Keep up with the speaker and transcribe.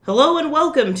Hello and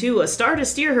welcome to A Star to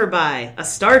Steer Her By, a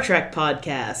Star Trek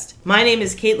podcast. My name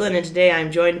is Caitlin and today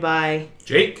I'm joined by...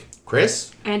 Jake.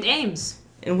 Chris. And Ames.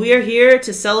 And we are here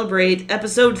to celebrate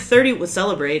episode 30... to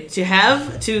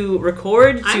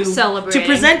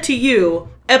present to you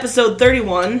episode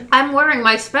 31. I'm wearing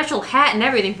my special hat and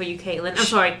everything for you, Caitlin. I'm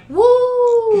sorry.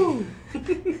 Woo!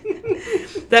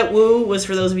 That woo was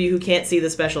for those of you who can't see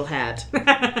the special hat.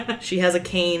 She has a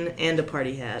cane and a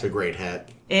party hat. It's a great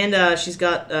hat. And she's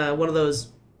got one of those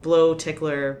blow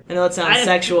tickler. I know it sounds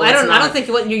sexual. I don't think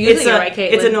what you're using it right,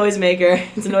 Caitlin. It's a noisemaker.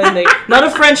 It's a noisemaker. Not a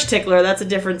French tickler. That's a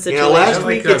different situation. You know, last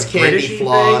week it's candy British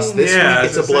floss. thing? This Yeah,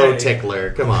 week it's a blow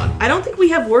tickler. Come on. I don't think we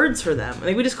have words for them. I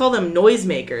think we just call them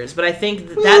noisemakers. But I think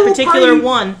that particular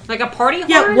one... Like a party horn?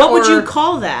 Yeah, what would you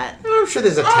call that? I'm sure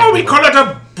there's a Oh, we call it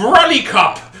a brolly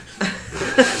cup.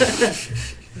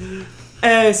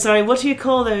 Oh, sorry, what do you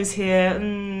call those here?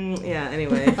 Yeah,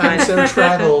 anyway. I'm so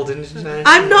traveled.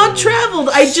 I'm not traveled,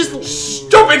 I just...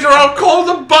 Stop it or I'll call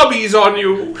the bubbies on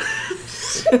you.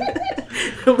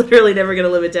 I'm literally never going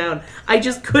to live it down. I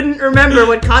just couldn't remember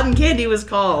what cotton candy was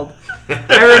called.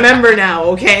 I remember now,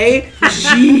 okay?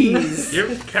 Jeez. Your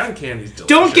cotton candy's delicious.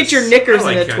 Don't get your knickers I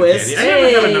like in a cotton twist.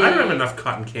 candy. I don't have enough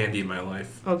cotton candy in my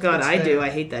life. Oh god, I do. I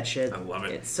hate that shit. I love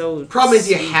it. It's so... Problem is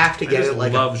you have to get just it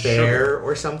like a love bear sugar.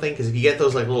 or something, because if you get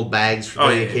those like little bags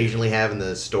they occasionally have in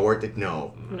the store,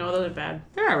 no. No, those are bad.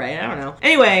 They're alright, I don't know.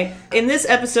 Anyway, in this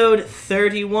episode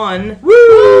 31,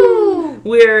 woo!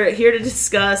 We're here to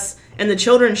discuss And the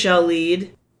Children Shall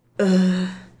Lead.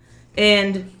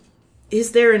 And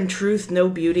is there in truth no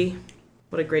beauty?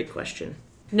 What a great question.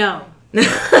 No.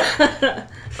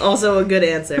 Also a good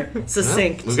answer.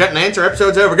 Succinct. Well, we've got an answer.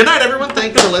 Episode's over. Good night, everyone.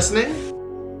 Thank you for listening.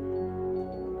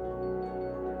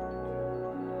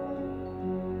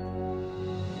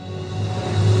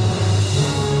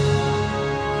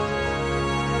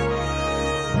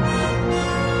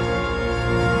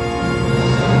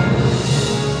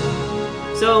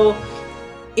 So,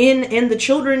 in And the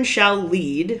Children Shall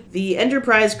Lead, the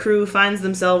Enterprise crew finds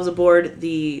themselves aboard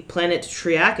the planet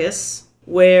Triakis,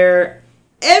 where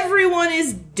everyone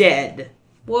is dead.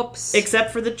 Whoops.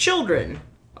 Except for the children.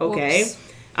 Okay.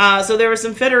 Whoops. So there were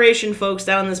some Federation folks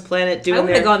down on this planet doing I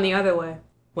would have gone the other way.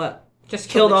 What? Just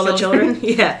Killed all the children?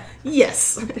 Yeah.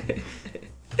 Yes.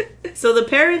 So the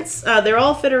parents, they're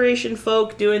all Federation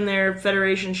folk doing their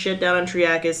Federation shit down on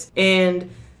Triakis,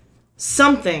 and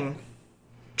something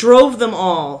drove them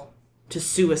all to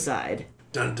suicide.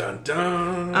 Dun dun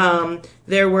dun.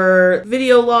 There were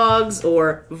video logs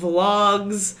or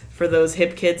vlogs for those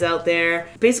hip kids out there,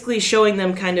 basically showing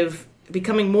them kind of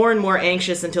becoming more and more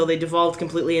anxious until they devolved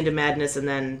completely into madness and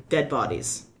then dead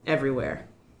bodies everywhere,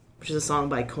 which is a song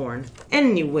by Korn.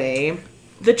 Anyway,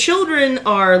 the children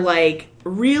are like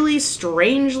really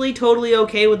strangely totally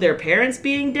okay with their parents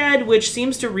being dead, which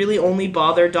seems to really only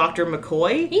bother Dr.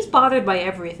 McCoy. He's bothered by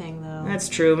everything, though. That's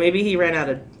true. Maybe he ran out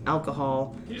of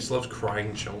alcohol. He just loves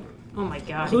crying children. Oh my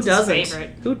god. Who it's his doesn't? favorite.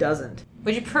 Who doesn't?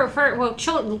 Would you prefer,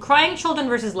 crying children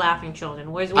versus laughing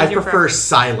children? What's I your prefer preference?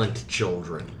 silent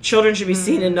children. Children should be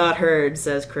seen and not heard,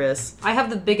 says Chris. I have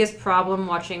the biggest problem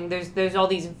watching, there's all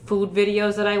these food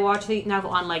videos that I watch now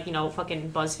on, like, you know,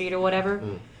 fucking BuzzFeed or whatever.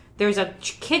 There's a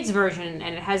kids version,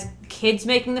 and it has kids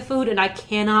making the food, and I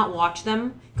cannot watch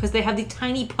them because they have the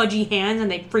tiny pudgy hands,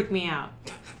 and they freak me out.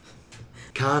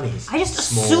 Connie's I just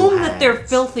small assume that they're hands.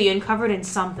 filthy and covered in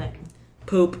something.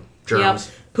 Poop. Germs.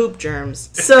 Yep. Poop germs.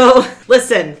 So,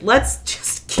 listen, let's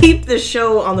just keep the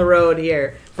show on the road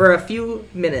here for a few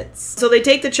minutes. So they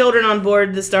take the children on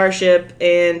board the starship,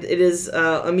 and it is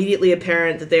immediately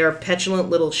apparent that they are petulant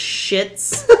little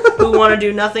shits who want to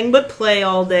do nothing but play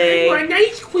all day. I want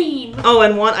ice cream. Oh,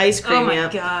 and want ice cream, Oh my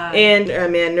yeah. God. And,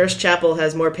 man, Nurse Chapel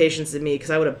has more patience than me,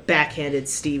 because I would have backhanded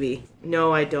Stevie.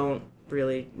 No, I don't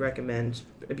really recommend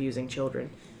abusing children.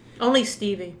 Only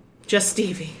Stevie. Just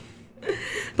Stevie.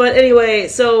 But anyway,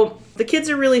 so the kids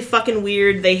are really fucking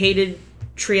weird. They hated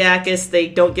Triakis. They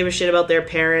don't give a shit about their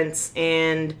parents,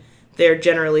 and they're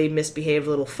generally misbehaved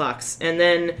little fucks. And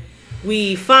then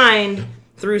we find,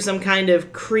 through some kind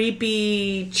of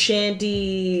creepy,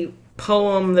 chanty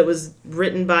poem that was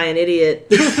written by an idiot,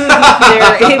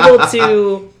 they're able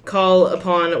to call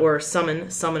upon, or summon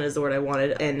is the word I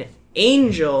wanted, an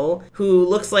angel who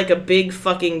looks like a big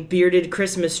fucking bearded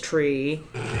Christmas tree.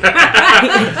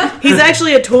 He's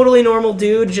actually a totally normal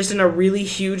dude, just in a really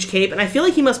huge cape, and I feel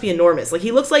like he must be enormous. Like,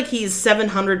 he looks like he's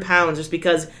 700 pounds just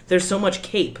because there's so much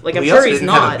cape. Like, I'm He sure also he's didn't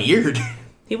not. have a beard.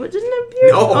 He didn't have a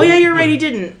beard? No. Oh yeah, you're right, he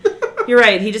didn't. You're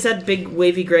right. He just had big,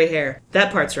 wavy gray hair.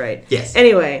 That part's right. Yes.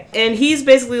 Anyway, and he's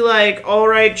basically like, all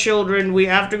right, children, we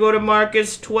have to go to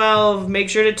Marcus 12. Make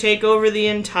sure to take over the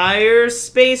entire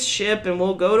spaceship, and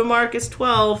we'll go to Marcus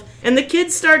 12. And the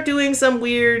kids start doing some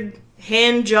weird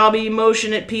hand-jobby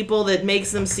motion at people that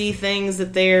makes them see things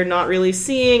that they're not really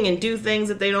seeing and do things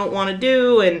that they don't want to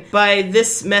do. And by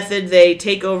this method, they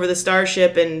take over the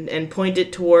starship and point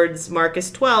it towards Marcus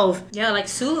 12. Yeah, like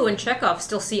Sulu and Chekhov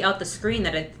still see out the screen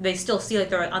that they still see like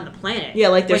they're on the planet. Yeah,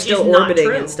 like they're which still is not orbiting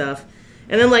true. and stuff.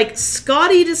 And then, like,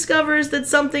 Scotty discovers that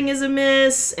something is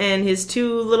amiss, and his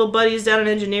two little buddies down in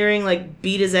engineering, like,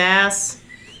 beat his ass.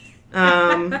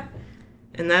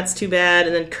 And that's too bad.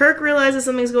 And then Kirk realizes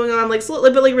something's going on, like,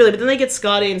 slowly, but then they get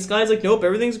Scotty, and Scotty's like, nope,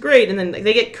 everything's great. And then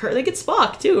they get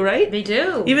Spock, too, right? They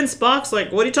do. Even Spock's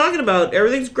like, what are you talking about?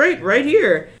 Everything's great right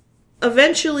here.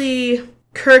 Eventually,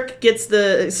 Kirk gets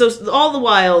so all the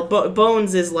while,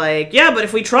 Bones is like, yeah, but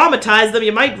if we traumatize them,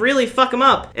 you might really fuck them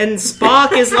up. And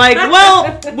Spock is like,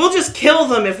 well, we'll just kill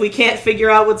them if we can't figure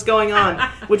out what's going on,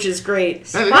 which is great.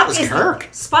 That was Kirk.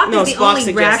 Spock No, is the Spock only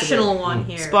suggested rational one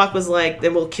here. Spock was like,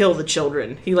 then we'll kill the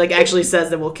children. He, like, actually says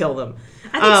that we'll kill them.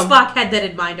 I think Spock had that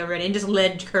in mind already and just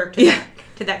led Kirk to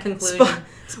that conclusion.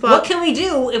 Spock, What can we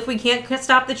do if we can't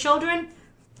stop the children?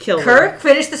 Kill Kirk, them.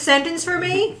 finish the sentence for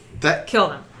me. Kill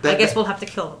them. I guess we'll have to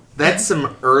kill them. That's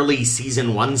some early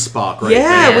season 1 Spock right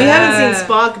Yeah, there. we haven't seen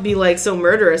Spock be, like, so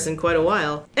murderous in quite a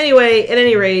while. Anyway, at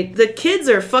any rate, the kids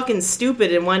are fucking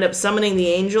stupid and wind up summoning the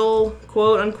Angel,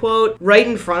 quote-unquote, right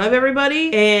in front of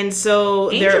everybody. And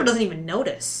so Angel doesn't even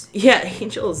notice. Yeah,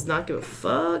 Angel does not give a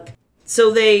fuck.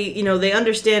 So they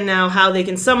understand now how they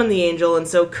can summon the Angel, and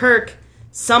so Kirk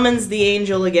summons the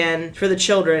Angel again for the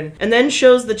children, and then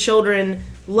shows the children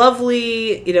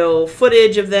lovely,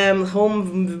 footage of them,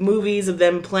 home movies of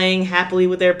them playing happily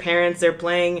with their parents. They're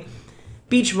playing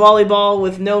beach volleyball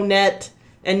with no net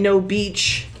and no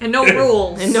beach. And no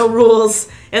rules. And no rules.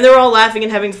 And they're all laughing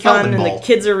and having fun, Kelvin and ball. the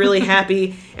kids are really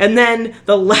happy. And then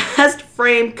the last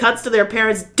frame cuts to their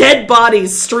parents' dead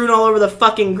bodies strewn all over the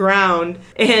fucking ground.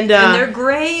 And their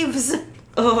graves.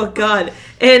 Oh, God.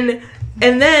 And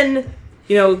then...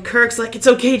 Kirk's like, it's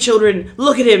okay, children.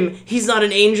 Look at him. He's not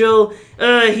an angel.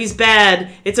 He's bad.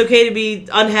 It's okay to be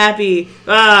unhappy.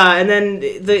 And then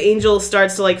the angel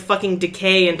starts to, like, fucking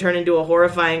decay and turn into a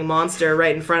horrifying monster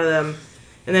right in front of them.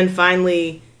 And then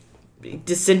finally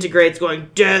disintegrates, going,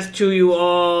 death to you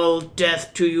all,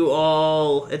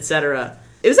 etc.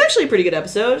 It was actually a pretty good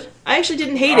episode. I actually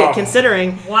didn't hate it,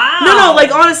 considering... Wow. No,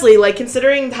 like, honestly, like,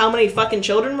 considering how many fucking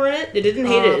children were in it, I didn't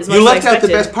hate it as much You as I left out the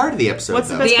expected. best part of the episode, What's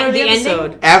the though. best part of the ending?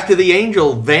 episode? After the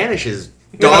angel vanishes,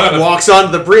 Doc walks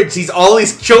onto the bridge, sees all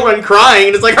these children crying,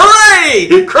 and it's like,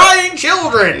 hooray! Crying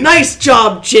children! Nice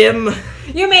job, Jim!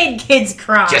 You made kids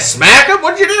cry. Just smack them?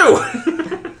 What'd you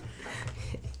do?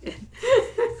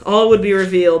 All would be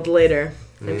revealed later,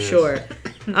 I'm sure.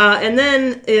 And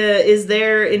then, is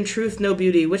there in truth no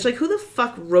beauty? Which, like, who the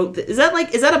fuck wrote this? Is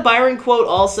that a Byron quote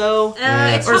also?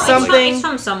 It's or from, something? It's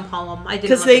from some poem. I didn't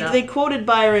Because look it up. they quoted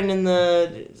Byron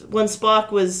when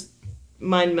Spock was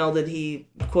mind melded, he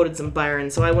quoted some Byron,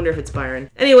 so I wonder if it's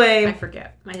Byron. Anyway, I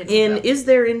forget. I didn't in look it up. Is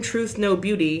There in Truth No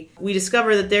Beauty, we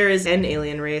discover that there is an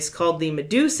alien race called the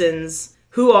Medusans,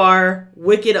 who are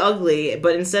wicked ugly,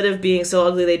 but instead of being so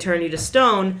ugly they turn you to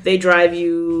stone, they drive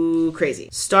you crazy.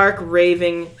 Stark,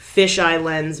 raving, fisheye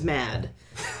lens mad.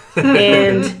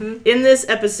 And in this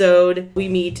episode, we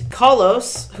meet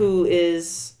Kalos, who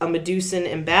is a Medusan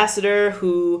ambassador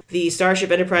who the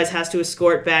Starship Enterprise has to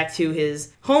escort back to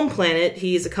his home planet.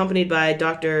 He's accompanied by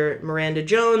Dr. Miranda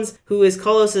Jones, who is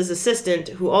Kalos' assistant,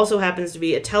 who also happens to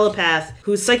be a telepath,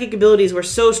 whose psychic abilities were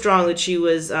so strong that she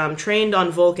was trained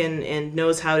on Vulcan and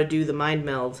knows how to do the mind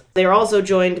meld. They are also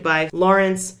joined by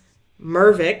Lawrence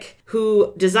Mervick,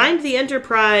 who designed the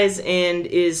Enterprise and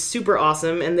is super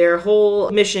awesome, and their whole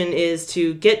mission is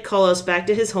to get Kalos back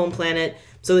to his home planet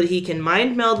so that he can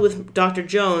mind meld with Dr.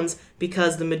 Jones,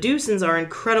 because the Medusans are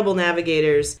incredible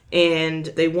navigators, and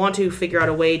they want to figure out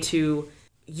a way to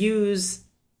use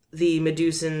the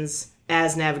Medusans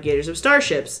as navigators of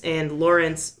starships, and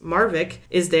Lawrence Marvick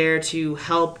is there to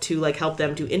help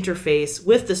them to interface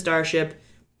with the starship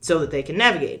so that they can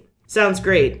navigate. Sounds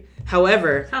great.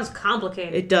 However... Sounds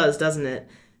complicated. It does, doesn't it?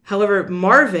 However,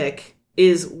 Marvick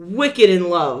is wicked in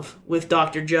love with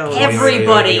Dr. Jones.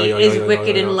 Everybody is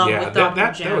wicked in love with Dr.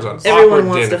 That Jones. was Everyone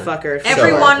wants to fuck her.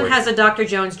 Everyone has a Dr.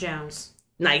 Jones.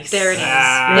 Nice. There it is.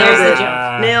 Nailed There's it. the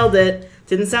joke. Nailed it.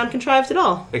 Didn't sound contrived at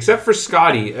all. Except for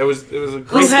Scotty. It was a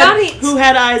Who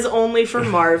had eyes only for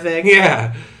Marvick.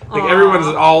 yeah. Like, everyone's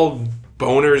all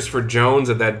boners for Jones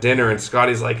at that dinner, and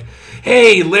Scotty's like,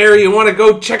 "Hey, Larry, you want to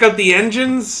go check out the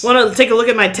engines? Want to take a look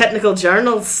at my technical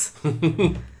journals?"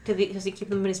 Does he keep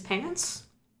them in his pants?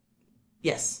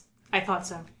 Yes. I thought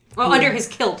so. Well, under his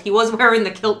kilt. He was wearing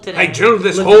the kilt today. I drilled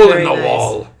this Looked hole very in the nice.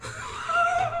 wall."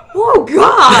 Oh,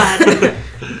 God!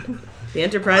 The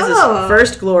Enterprise's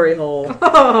first glory hole.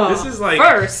 This is like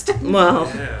First. Well,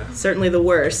 Yeah. certainly the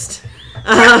worst.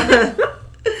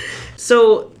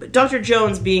 So, Dr.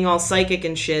 Jones, being all psychic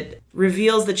and shit,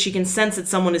 reveals that she can sense that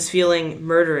someone is feeling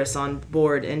murderous on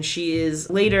board, and she is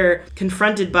later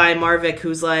confronted by Marvick,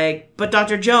 who's like, "But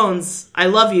Dr. Jones, I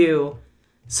love you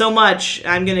so much,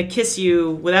 I'm gonna kiss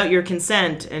you without your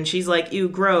consent." And she's like, "Ew,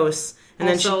 gross." And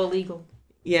Also illegal.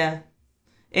 yeah.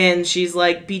 And she's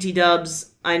like, "BT Dubs,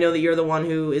 I know that you're the one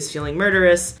who is feeling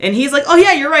murderous." And he's like, "Oh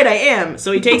yeah, you're right, I am."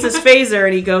 So he takes his phaser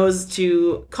and he goes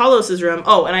to Kolos's room.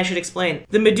 Oh, and I should explain.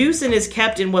 The Medusan is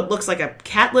kept in what looks like a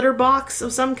cat litter box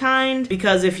of some kind,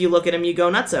 because if you look at him, you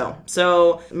go nutso.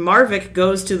 So Marvick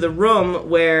goes to the room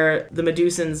where the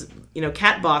Medusan's,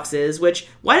 cat box is, which,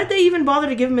 why did they even bother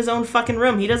to give him his own fucking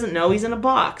room? He doesn't know he's in a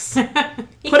box. Put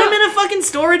him in a fucking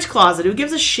storage closet. Who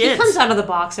gives a shit? He comes out of the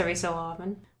box every so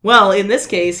often. Well, in this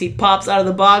case, he pops out of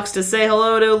the box to say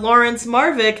hello to Lawrence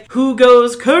Marvick, who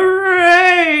goes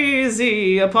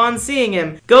crazy upon seeing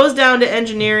him. Goes down to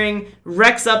engineering,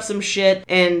 wrecks up some shit,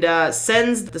 and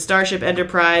sends the Starship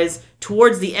Enterprise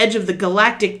towards the edge of the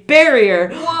galactic barrier.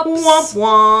 Whoops. Womp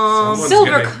womp. Someone's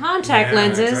Silver contact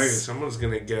lenses. Exactly. Someone's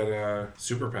gonna get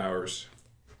superpowers.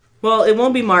 Well, it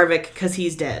won't be Marvick, because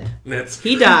he's dead.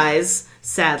 He dies,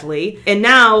 sadly. And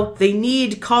now they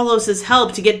need Kolos's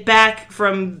help to get back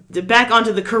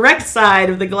onto the correct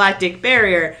side of the galactic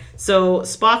barrier. So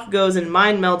Spock goes and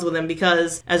mind melds with him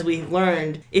because, as we've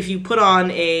learned, if you put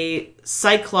on a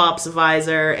Cyclops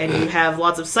visor and you have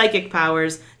lots of psychic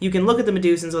powers, you can look at the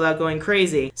Medusans without going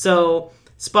crazy. So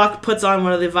Spock puts on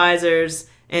one of the visors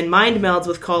and mind melds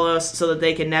with Kolos so that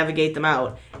they can navigate them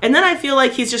out. And then I feel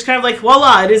like he's just kind of like,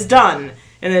 voila, it is done.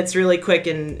 And it's really quick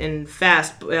and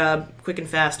fast. Quick and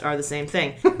fast are the same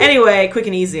thing. Anyway, quick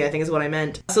and easy, I think is what I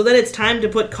meant. So then it's time to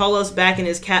put Kolos back in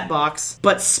his cat box.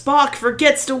 But Spock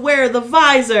forgets to wear the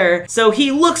visor. So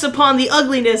he looks upon the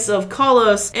ugliness of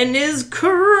Kolos and is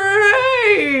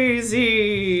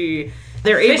crazy.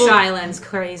 Fish Island's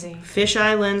crazy. Fish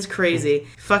Island's crazy.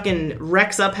 Fucking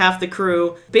wrecks up half the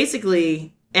crew.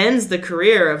 Basically ends the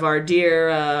career of our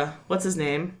dear, what's his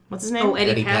name? Oh,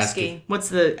 Eddie Paskey. Paskey. What's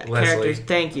the character?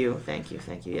 Thank you,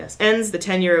 yes. Ends the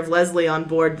tenure of Leslie on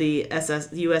board the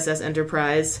USS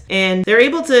Enterprise. And they're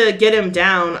able to get him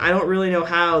down. I don't really know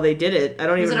how they did it. I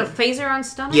don't Was even it know. a phaser on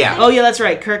stomach? Yeah. Oh, yeah, that's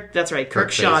right. Kirk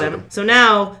shot phasered him. him. So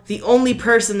now, the only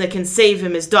person that can save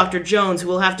him is Dr. Jones, who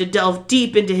will have to delve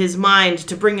deep into his mind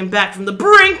to bring him back from the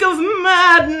brink of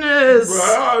madness.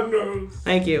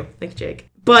 Thank you, Jake.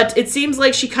 But it seems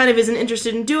like she kind of isn't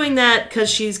interested in doing that because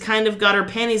she's kind of got her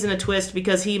panties in a twist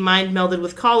because he mind melded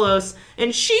with Kolos,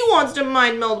 and she wants to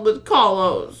mind meld with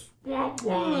Kolos.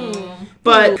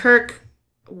 But Kirk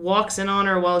walks in on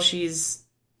her while she's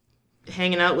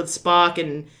hanging out with Spock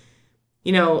and,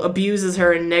 abuses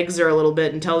her and negs her a little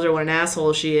bit and tells her what an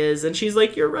asshole she is. And she's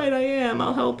like, "You're right, I am.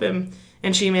 I'll help him."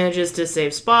 And she manages to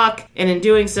save Spock. And in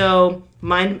doing so,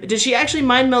 did she actually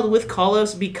mind meld with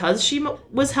Kolos because she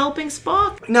was helping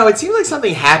Spock? No, it seems like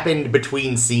something happened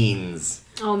between scenes.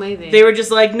 Oh, maybe. They were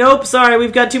just like, "Nope, sorry,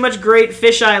 we've got too much great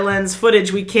fisheye lens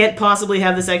footage. We can't possibly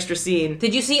have this extra scene."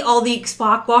 Did you see all the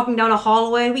Spock walking down a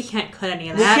hallway? We can't cut any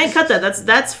of that. We can't cut that.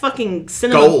 That's fucking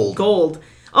cinema gold.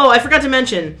 Oh, I forgot to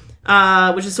mention,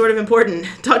 which is sort of important.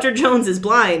 Dr. Jones is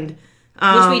blind.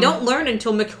 Which we don't learn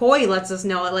until McCoy lets us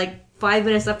know at 5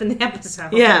 minutes up in the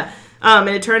episode. Yeah. And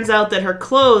it turns out that her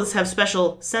clothes have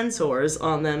special sensors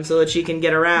on them so that she can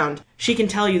get around. She can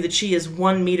tell you that she is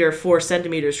 1 meter 4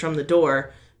 centimeters from the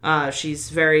door. She's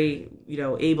very,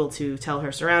 able to tell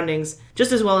her surroundings,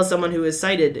 just as well as someone who is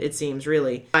sighted, it seems,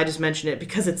 really. I just mention it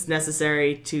because it's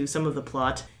necessary to some of the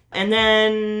plot. And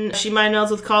then she mind melds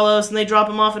with Kolos, and they drop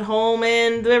him off at home,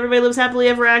 and everybody lives happily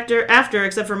ever after,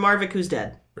 except for Marvick, who's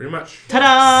dead. Pretty much.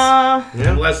 Ta-da!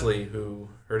 And Leslie, who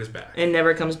hurt his back. And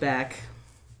never comes back.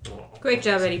 Great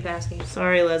job, Eddie Paskey.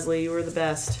 Sorry, Leslie, you were the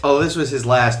best. Oh, this was his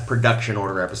last production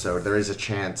order episode. There is a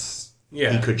chance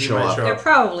he could show might up. There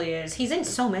probably is. He's in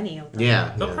so many of them.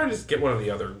 Yeah. They'll probably just get one of the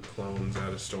other clones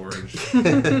out of storage.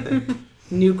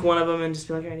 Nuke one of them and just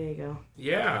be like, "All right, there you go."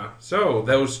 Yeah. So,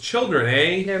 those children,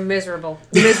 eh? They're miserable.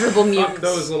 Miserable mutants. Fuck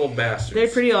those little bastards. They're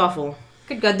pretty awful.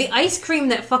 Good God. The ice cream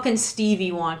that fucking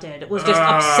Stevie wanted was just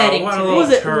upsetting what a to little What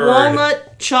was it? turd.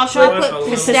 Walnut, chocolate, Chocolate, What a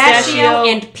pistachio, pistachio,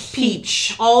 and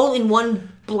peach. All in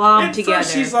one blob At together.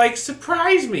 first, he's like,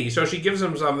 surprise me. So she gives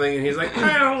him something, and he's like,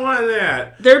 I don't want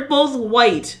that. They're both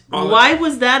white. Why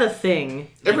was that a thing?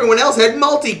 Everyone else had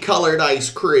multicolored ice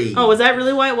cream. Oh, was that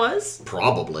really why it was?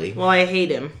 Probably. Well, I hate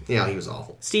him. Yeah, he was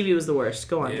awful. Stevie was the worst.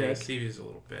 Go on, Yeah, Jake. Stevie's a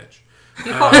little bitch.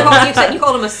 You called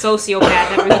him a sociopath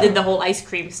after he did the whole ice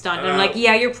cream stunt. And I'm like,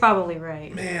 yeah, you're probably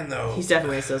right. Man, though. He's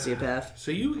definitely a sociopath.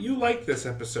 So you like this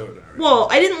episode, alright? Well,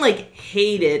 I didn't,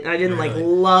 hate it. I didn't,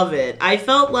 love it. I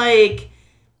felt like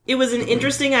it was an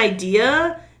interesting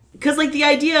idea. Because, the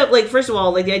idea of, first of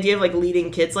all, the idea of, leading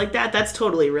kids like that, that's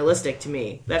totally realistic to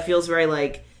me. That feels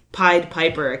very, Pied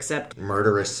Piper, except...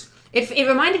 Murderous. It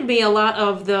reminded me a lot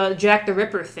of the Jack the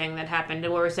Ripper thing that happened,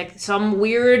 where it's some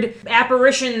weird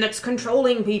apparition that's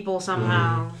controlling people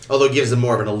somehow. Although it gives them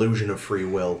more of an illusion of free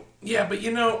will. Yeah, but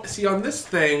see, on this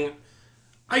thing,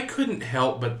 I couldn't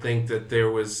help but think that there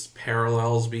was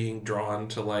parallels being drawn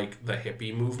to, the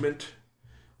hippie movement.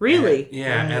 Really?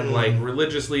 And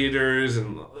religious leaders,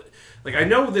 and, I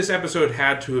know this episode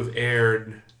had to have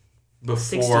aired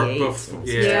before...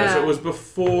 68. So it was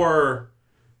before...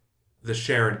 the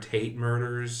Sharon Tate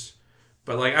murders.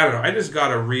 But, I don't know. I just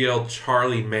got a real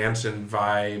Charlie Manson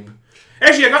vibe.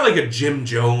 Actually, I got, a Jim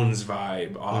Jones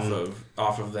vibe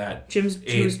off of that. Who's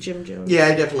Jim Jones? Yeah,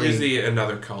 I definitely... He's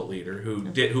another cult leader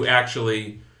who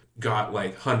actually got,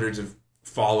 hundreds of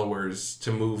followers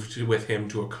to move with him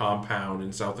to a compound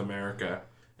in South America.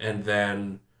 And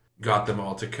then... got them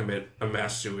all to commit a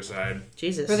mass suicide.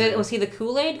 Jesus. Was he the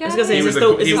Kool-Aid guy? I was going to say, He is was this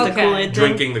the- he the was Kool-Aid thing?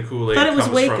 Drinking the Kool-Aid. I thought it was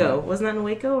comes Waco. from- Wasn't that in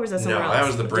Waco, or is that somewhere else? No, that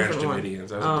was the A Branch different one. Davidians.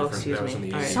 That was that was in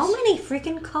the All right. 80s. So many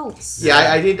freaking cults. Yeah,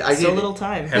 I did. So little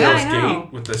time. Hell's Yeah, I know.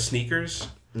 Gate with the sneakers.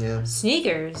 Yeah.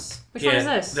 Sneakers. Which one is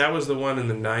this? That was the one in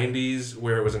the 90s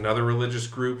where it was another religious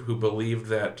group who believed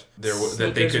that that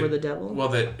they Sneakers could were the devil? Well,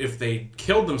 that if they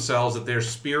killed themselves, that their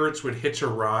spirits would hitch a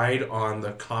ride on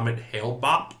the comet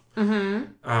Hale-Bopp.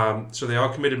 Mm-hmm. So they all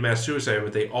committed mass suicide,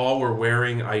 but they all were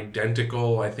wearing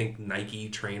identical, I think, Nike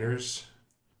trainers.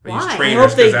 I use Why?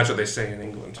 trainers because that's what they say in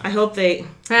England. I hope they...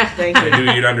 Thank I you.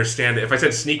 knew you'd understand it. If I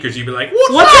said sneakers, you'd be like,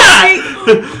 "What's What's that?"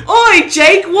 a sneaker? Oi,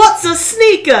 Jake, what's a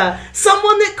sneaker?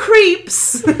 Someone that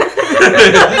creeps.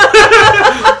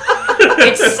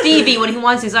 It's Stevie when he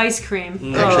wants his ice cream.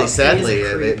 Actually, Oh, sadly, he's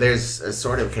a creep. there's a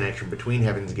sort of connection between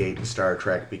Heaven's Gate and Star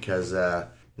Trek because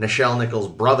Nichelle Nichols'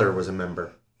 brother was a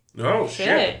member. Oh, shit.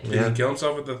 Shit. Did he kill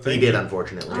himself at the thing? He did,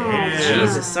 unfortunately.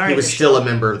 Jesus, sorry. He was Michelle. still a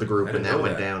member of the group I when didn't that know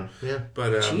went that. down. Yeah.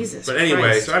 But Jesus But anyway,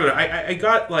 Christ. so I don't know. I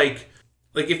got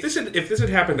if this had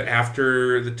happened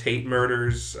after the Tate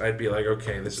murders, I'd be like,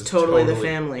 okay, this is Totally the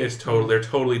family. It's they're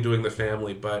totally doing the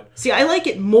family. But See, I like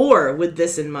it more with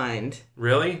this in mind.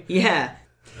 really, Yeah.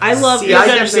 I love, See, you have I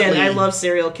to understand, definitely- I love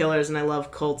serial killers and I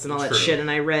love cults and all that True. shit, and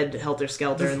I read Helter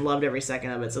Skelter and loved every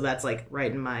second of it, so that's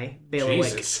right in my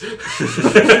bailiwick. Jesus.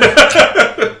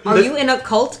 Are you in a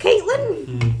cult,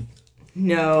 Caitlin?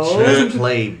 No. They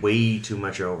play way too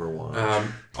much Overwatch.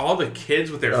 All the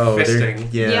kids with their they're- fisting.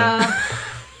 Yeah.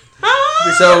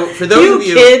 So for those You of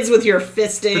you, kids with your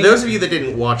fisting. for those of you that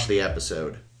didn't watch the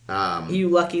episode, you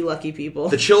lucky people.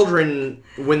 the children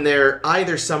when they're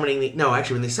either summoning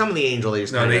when they summon the angel, they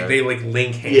just No, kinda, they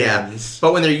link hands. yeah.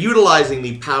 But when they're utilizing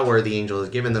the power the angel has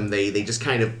given them, they just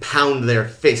kind of pound their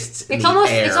fists in It's the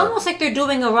almost air. it's almost like they're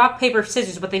doing a rock paper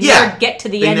scissors, but they Yeah. never get to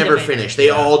the They end never of it. finish.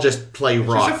 They all just play It's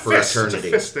rock a for fist. eternity. It's a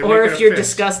fist. They Or make if it a you're fist.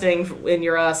 disgusting and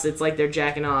you're us, it's like they're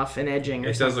jacking off and edging or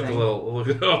It does something. look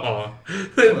a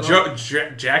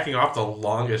jacking off the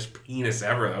longest penis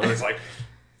ever, though. It's like,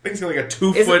 I think it's like a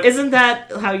 2 foot. Isn't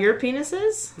that how your penis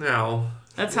is? No.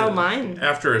 That's how mine.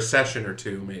 After a session or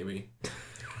two, maybe.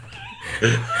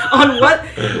 On what?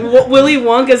 Willy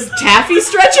Wonka's taffy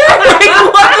stretcher? Like,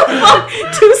 what the fuck?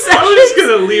 2 I'm just sessions?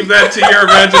 gonna leave that to your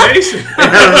imagination. Our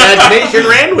imagination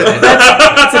ran with it.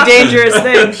 It's a dangerous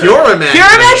thing. Pure imagination.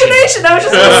 Pure imagination! I was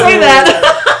just gonna say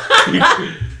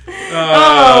that.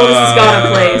 Oh, this has gone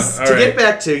a place. All To right. get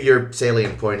back to your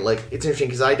salient point, it's interesting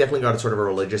because I definitely got a sort of a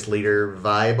religious leader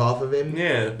vibe off of him.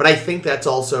 Yeah. But I think that's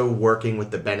also working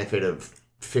with the benefit of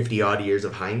 50-odd years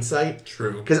of hindsight.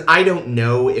 True. Because I don't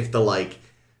know if the,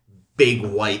 big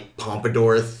white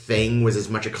pompadour thing was as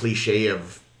much a cliche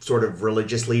of sort of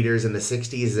religious leaders in the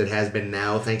 60s as it has been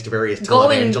now, thanks to various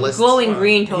televangelists. Glowing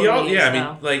green totally. Yeah,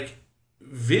 I mean,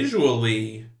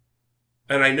 visually,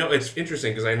 and I know it's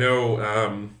interesting because I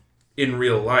know in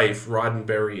real life,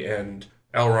 Roddenberry and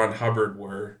L. Ron Hubbard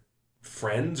were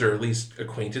friends or at least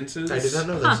acquaintances. I did not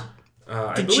know this.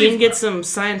 Did Gene get some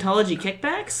Scientology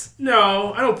kickbacks?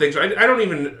 No, I don't think so. I don't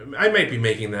even... I might be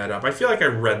making that up. I feel like I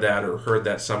read that or heard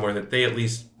that somewhere that they at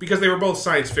least... Because they were both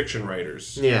science fiction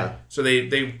writers. Yeah. So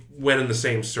they went in the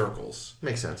same circles.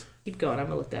 Makes sense. Keep going, I'm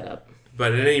gonna look that up.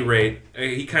 But at any rate,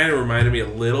 he kind of reminded me a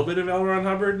little bit of L. Ron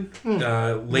Hubbard.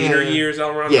 Later years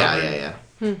L. Ron Hubbard. Yeah.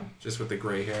 Just with the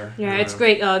gray hair. Yeah, it's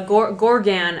great.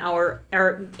 Gorgon,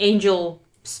 our angel,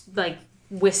 like,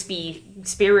 wispy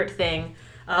spirit thing,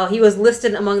 he was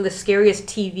listed among the scariest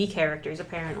TV characters,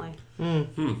 apparently.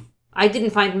 I didn't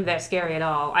find him that scary at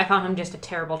all. I found him just a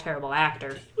terrible, terrible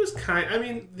actor. He was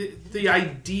the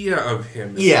idea of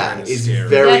him is kind of scary.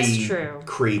 Very That's true.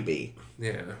 creepy.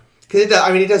 Yeah. Because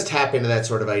it does tap into that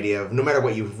sort of idea of, no matter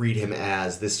what you read him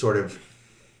as, this sort of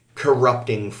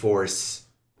corrupting force,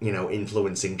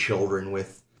 influencing children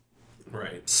with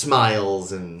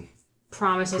smiles and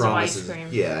promises of ice cream.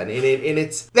 Yeah, and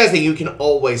it's that's the thing, you can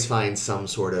always find some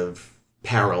sort of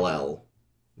parallel,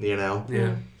 Yeah.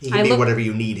 He can be whatever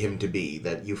you need him to be,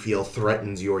 that you feel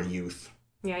threatens your youth.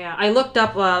 Yeah. I looked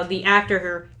up the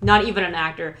actor, not even an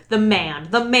actor, the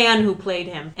man who played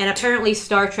him. And apparently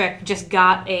Star Trek just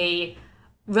got a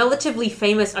relatively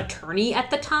famous attorney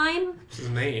at the time. What's his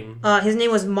name? His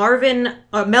name was Melvin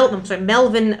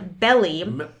Belli.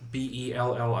 Belli? Belli.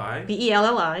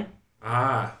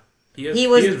 Ah. He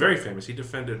is very famous. He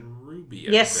defended Ruby,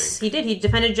 I think. He did. He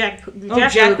defended Jack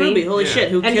Ruby. Holy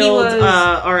shit. Who killed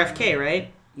RFK,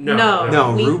 right?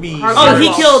 No, Ruby. He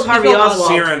killed Harvey Oswald.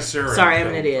 Siren. Sorry, I'm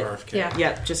an idiot. RFK.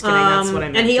 Yeah, just kidding. That's what I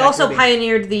meant. And he Jack also Ruby.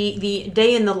 pioneered the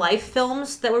day in the life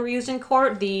films that were used in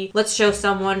court. Let's show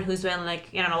someone who's been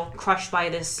crushed by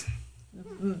this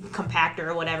compactor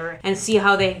or whatever, and see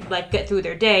how they get through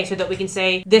their day, so that we can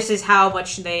say this is how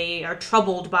much they are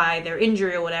troubled by their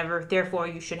injury or whatever. Therefore,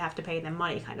 you should have to pay them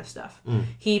money, kind of stuff.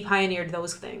 He pioneered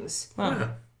those things,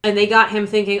 and they got him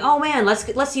thinking, "Oh man,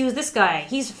 let's use this guy.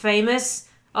 He's famous.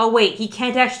 Oh wait, he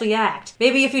can't actually act.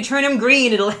 Maybe if you turn him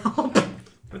green, it'll help."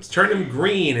 Let's turn him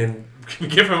green and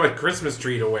give him a Christmas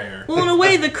tree to wear. Well, in a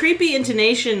way, the creepy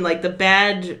intonation, the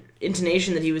bad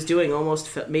intonation that he was doing, almost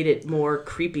made it more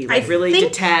creepy, really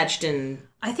detached and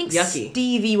I think yucky.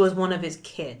 Stevie was one of his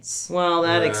kids. Well,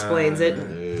 that explains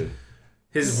it.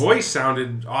 His voice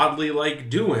sounded oddly like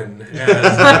Doohan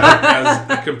as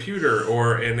a computer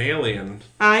or an alien.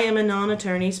 I am a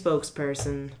non-attorney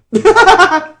spokesperson.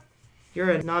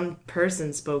 You're a non-person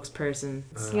spokesperson.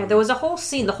 Yeah, there was the whole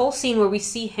scene where we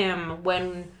see him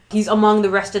when he's among the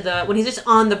rest of when he's just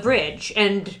on the bridge,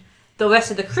 and the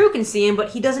rest of the crew can see him, but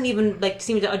he doesn't even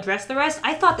seem to address the rest.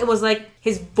 I thought it was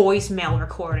his voicemail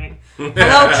recording.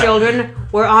 Hello, children.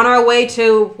 We're on our way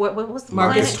to what was the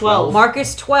Marcus planet? 12.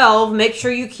 Marcus 12. Make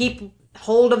sure you keep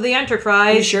hold of the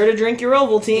Enterprise. Be sure to drink your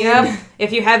Ovaltine. Yep.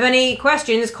 If you have any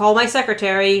questions, call my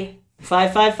secretary.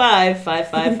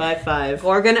 555-5555.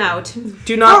 Gorgon out.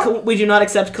 We do not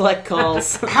accept collect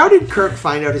calls. How did Kirk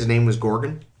find out his name was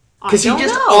Gorgon? Because he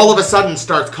just all of a sudden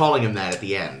starts calling him that at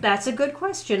the end. That's a good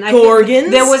question.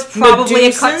 Gorgons? There was probably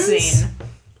Medusans? a cutscene.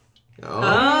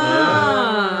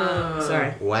 Oh.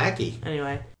 Sorry. Wacky.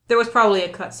 Anyway. There was probably a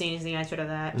cutscene is the answer to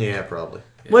that. Yeah, probably.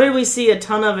 Yeah. What did we see a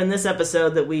ton of in this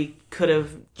episode that we could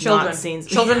have not seen?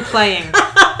 Children playing.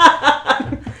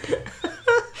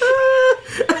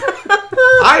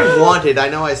 I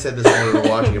know I said this when we were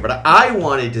watching it, but I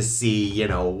wanted to see,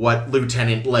 what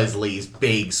Lieutenant Leslie's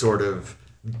big sort of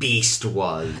beast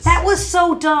was. That was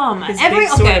so dumb.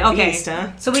 Beast,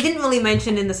 huh? So we didn't really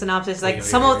mention in the synopsis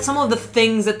some of the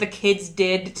things that the kids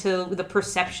did to the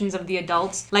perceptions of the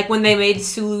adults. Like when they made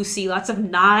Sulu see lots of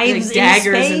knives,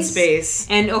 daggers in space,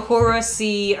 and Uhura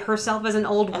see herself as an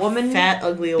old woman, fat,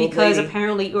 ugly old because lady.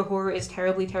 Apparently Uhura is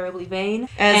terribly, terribly vain.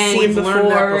 As seen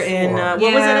before in what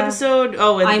was that episode?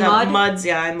 Oh, in Muds.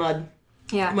 Yeah, I Mud.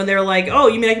 Yeah, when they're like, "Oh,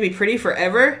 you mean I can be pretty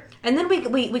forever?" And then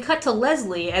we cut to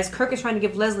Leslie as Kirk is trying to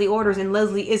give Leslie orders, and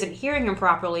Leslie isn't hearing him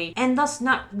properly, and thus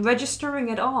not registering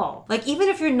at all. Even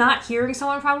if you're not hearing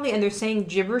someone properly and they're saying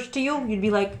gibberish to you, you'd be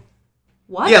like,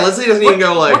 what? Yeah, Leslie doesn't even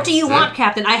go what do you want,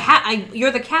 Captain? You're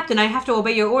the captain, I have to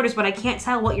obey your orders, but I can't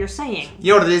tell what you're saying.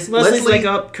 You know what it is? Leslie's like,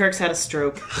 oh, Kirk's had a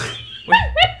stroke.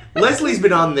 Leslie's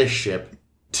been on this ship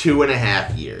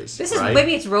 2.5 years.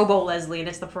 Maybe it's Robo Leslie, and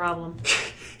it's the problem.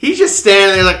 He's just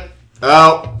standing there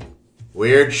oh...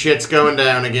 weird shit's going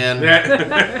down again.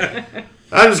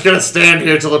 I'm just gonna stand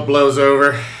here till it blows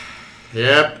over.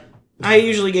 Yep. I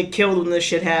usually get killed when this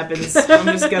shit happens. I'm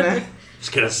just gonna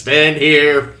stand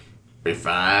here. Be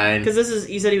fine. Because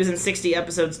you said he was in 60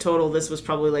 episodes total. This was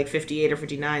probably 58 or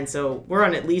 59. So we're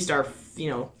on at least our,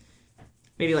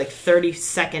 maybe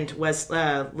 32nd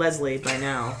Leslie by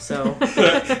now. So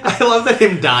I love that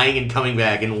him dying and coming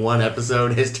back in one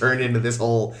episode has turned into this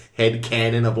whole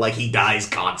headcanon of he dies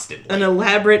constantly. An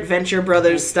elaborate Venture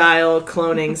Brothers style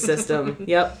cloning system.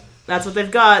 Yep, that's what they've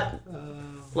got.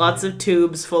 Lots of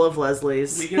tubes full of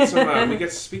Leslies. We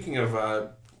get speaking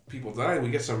of people die, we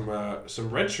get some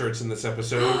red shirts in this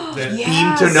episode that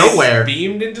beamed to nowhere,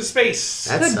 beamed into space.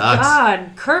 That Good sucks.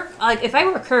 God, Kirk. Like, if I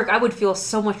were Kirk, I would feel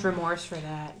so much remorse for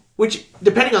that. Which,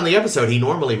 depending on the episode, he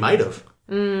normally might have.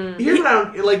 Here's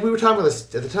what like we were talking about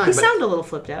this at the time. He sounded a little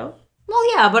flipped out.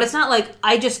 Well, yeah, but it's not like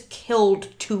I just killed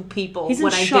 2 people He's in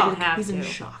when shock. I didn't have He's to. in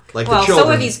shock. Like Well, the so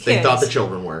children, are these they kids. thought the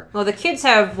children were. Well, the kids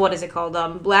have, what is it called?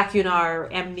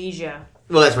 Lacunar amnesia.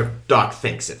 Well, that's what Doc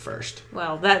thinks at first.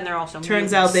 Well, that and they're also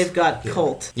Turns mutants. out they've got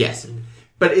Colt. Yes.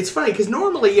 But it's funny, because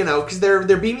normally, because they're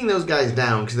beaming those guys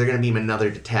down, because they're going to beam another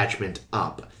detachment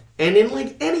up. And in,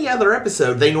 like, any other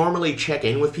episode, they normally check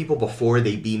in with people before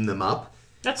they beam them up.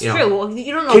 That's You know, true. Well,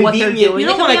 you don't know what they're convenient- doing. You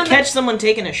don't They could be want on to catch someone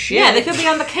taking a shit. Yeah, they could be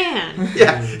on the can.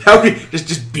 Yeah. How could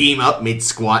just beam up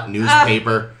mid-squat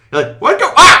newspaper. You're like, what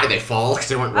go? Ah! And they fall because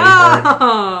they weren't ready for it.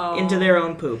 Oh. into their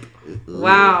own poop.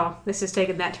 Wow, this is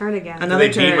taking that turn again. Do Another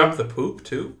they beam turn. up the poop,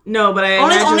 too? No, but I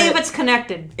Only imagine if that- it's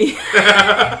connected.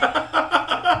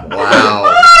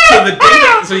 Wow.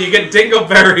 So you get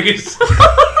dingleberries.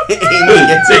 Amy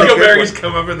gets a good Dingleberries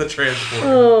come up in the transport.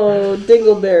 Oh,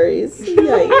 dingleberries.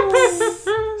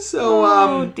 Yikes. So,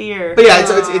 Oh, dear. but yeah, it's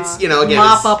again,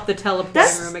 Mop it's, up the teleporting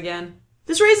That's- room again.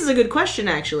 This raises a good question,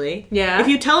 actually. Yeah. If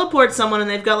you teleport someone and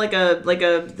they've got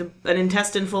an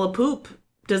intestine full of poop,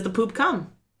 does the poop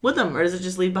come with them, or does it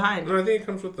just leave behind? No, I think it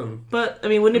comes with them. But I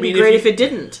mean, wouldn't it I mean, be great if if it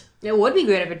didn't? It would be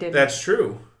great if it did. That's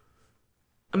true.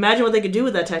 Imagine what they could do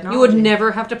with that technology. You would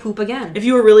never have to poop again. if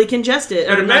you were really congested.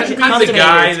 But or imagine being the constipated.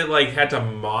 guy that had to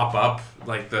mop up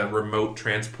the remote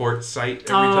transport site every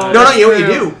time. no, you know what you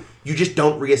True. do? You just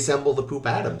don't reassemble the poop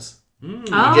atoms.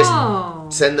 Oh.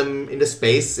 just send them into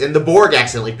space, and the Borg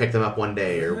accidentally picked them up one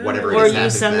day, or whatever. Or it is you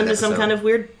happens send in them that to some episode. kind of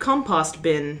weird compost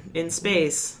bin in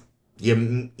space.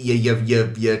 You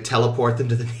teleport them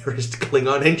to the nearest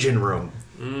Klingon engine room.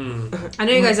 I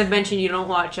know you guys have mentioned you don't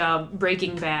watch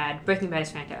Breaking Bad. Breaking Bad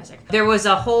is fantastic. There was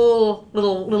a whole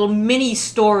little mini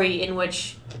story in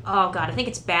which, oh god, I think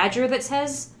it's Badger that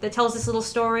tells this little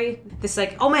story. This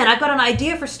oh man, I've got an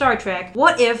idea for Star Trek.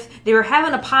 What if they were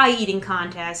having a pie eating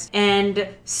contest and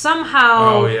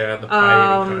somehow Oh, yeah, the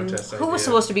pie eating contest who was idea.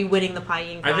 supposed to be winning the pie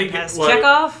eating I think contest? it was-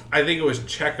 Chekhov? I think it was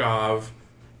Chekhov.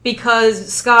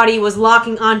 Because Scotty was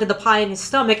locking onto the pie in his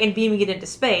stomach and beaming it into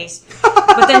space.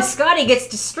 But then Scotty gets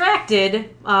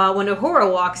distracted when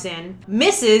Uhura walks in,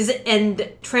 misses, and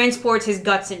transports his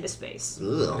guts into space.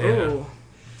 Ugh. Yeah. Oh.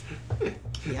 I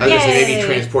was gonna say maybe he Yay.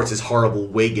 transports his horrible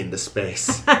wig into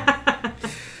space. So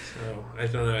I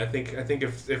don't know. I think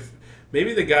if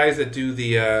maybe the guys that do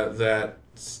that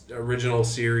original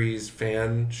series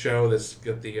fan show that's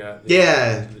got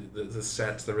the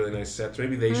sets, the really nice sets,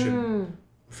 maybe they should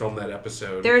film that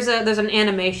episode. There's an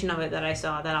animation of it that I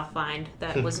saw that I'll find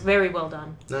that was very well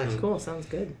done. Nice. Cool, sounds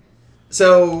good.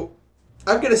 So,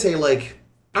 I'm gonna say,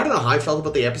 I don't know how I felt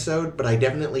about the episode, but I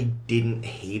definitely didn't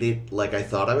hate it like I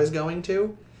thought I was going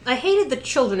to. I hated the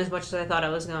children as much as I thought I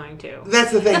was going to.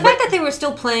 That's the thing. The fact that they were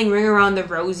still playing Ring Around the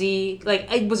Rosie,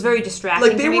 it was very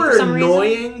distracting they to me were for some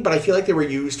annoying, reason. but I feel like they were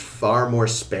used far more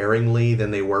sparingly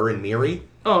than they were in Miri.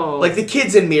 Oh. Like, the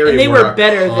kids in Miri And they were were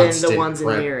better than the constant ones in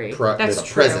Miri. That's the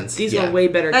true. presence. These yeah. were way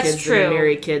better That's kids true. than the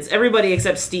Mary kids. Everybody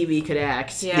except Stevie could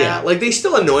act. Yeah, they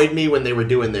still annoyed me when they were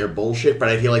doing their bullshit, but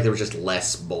I feel like there was just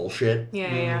less bullshit.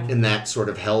 Yeah. And that sort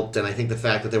of helped, and I think the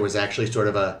fact that there was actually sort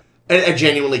of a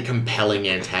genuinely compelling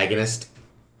antagonist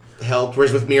helped,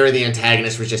 whereas with Mira, the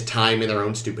antagonist was just time and their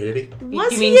own stupidity.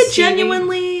 Was You he mean a Stevie?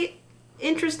 genuinely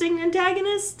interesting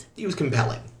antagonist? He was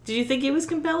compelling. Did you think he was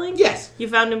compelling? Yes, You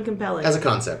found him compelling? as a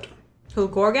concept. Who,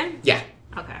 Gorgon? Yeah.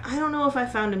 Okay. I don't know if I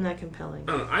found him that compelling.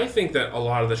 I don't know, I think that a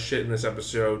lot of the shit in this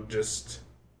episode just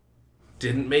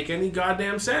didn't make any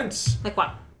goddamn sense. Like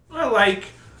what? Well,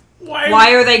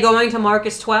 Why are they going to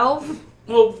Marcus 12?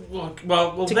 Well,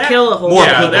 To that, kill a whole More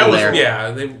yeah, people that was there.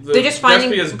 yeah. They're just finding-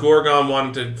 that's because Gorgon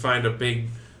wanted to find a big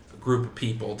group of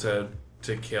people to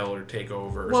kill or take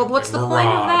over. Or Well, what's the something. point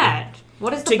of Maraud. that?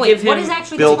 What is the To point? give What him- is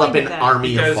actually Build the up point an of that?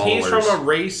 army of Because followers. he's from a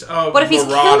race of But if he's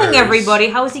marauders. killing everybody,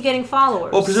 how is he getting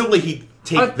followers? Well, presumably he'd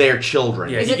take their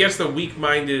children. Yeah, Is he it- gets the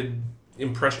weak-minded,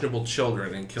 impressionable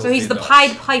children and kills. So he's the adults.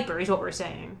 Pied Piper, is what we're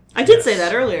saying. I did Yes. say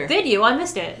that earlier. Did you? I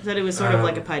missed it. That it was sort of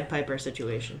like a Pied Piper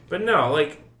situation. But no,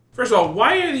 first of all,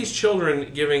 why are these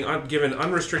children given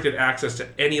unrestricted access to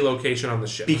any location on the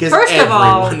ship? Because First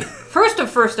everyone...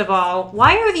 of all,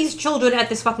 why are these children at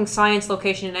this fucking science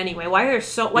location anyway? Why are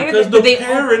because did the they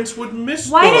parents would miss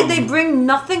Why them. did they bring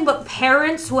nothing but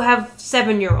parents who have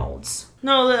 7-year-olds?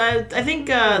 No, I think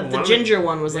the one of ginger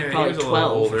one was Yeah, he probably was a little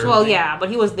 12. older. Well, yeah, but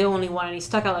he was the only one, and he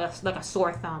stuck out like a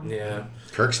sore thumb. Yeah.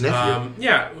 Kirk's nephew.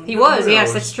 Yeah. He who was, yes,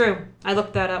 knows? that's true. I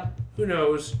looked that up. Who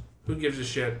knows? Who gives a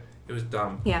shit? It was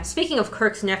dumb. Yeah, speaking of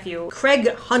Kirk's nephew,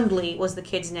 Craig Hundley was the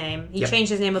kid's name. He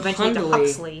changed his name eventually to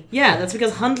Huxley. Yeah, that's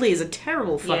because Hundley is a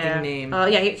terrible fucking name.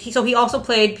 So he also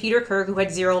played Peter Kirk, who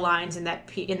had 0 lines in that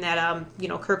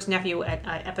Kirk's nephew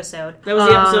episode. That was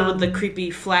the episode with the creepy,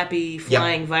 flappy,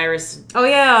 flying virus. Oh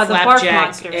yeah, the barf flapjack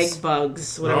monsters. egg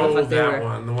bugs, whatever the fuck they were.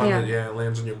 The one that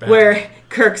lands on your back. Where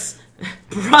Kirk's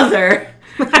brother,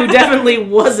 who definitely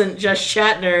wasn't just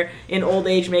Shatner in old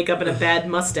age makeup and a bad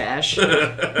mustache.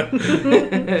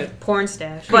 Porn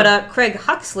stash. But Craig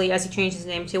Huxley, as he changed his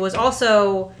name to, was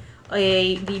also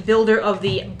the builder of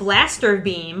the blaster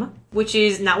beam, which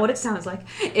is not what it sounds like.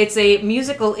 It's a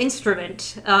musical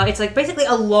instrument. It's like basically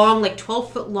a long,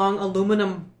 12-foot long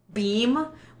aluminum beam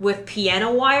with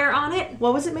piano wire on it.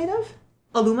 What was it made of?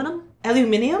 Aluminium?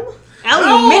 Aluminium?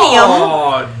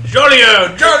 Oh, jolly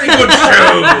good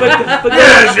show. But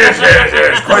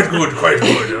yes, quite good.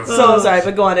 So I'm sorry,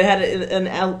 but go on. It had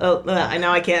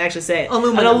now I can't actually say it.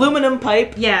 An aluminum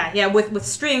pipe. Yeah, with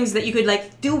strings that you could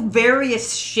do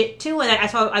various shit to. And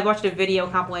I watched a video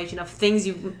compilation of things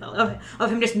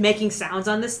of him just making sounds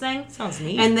on this thing. Sounds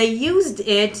neat. And they used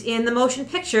it in the motion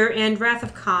picture and Wrath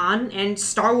of Khan and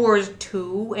Star Wars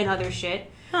 2 and other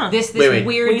shit. Huh. This weird.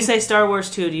 When you say Star Wars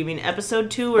 2, do you mean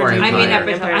Episode 2 or do you I mean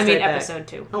Empire Episode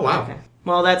 2. Oh wow. Okay.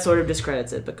 Well, that sort of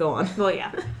discredits it, but go on. Well,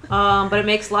 yeah. But it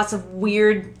makes lots of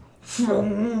weird. We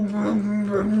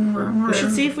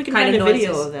should see if we can find a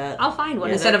video of that. I'll find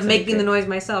one instead of making the noise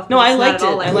myself. No, I liked it.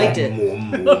 I liked it.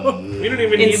 We don't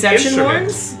even need Inception the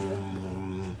horns?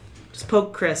 Just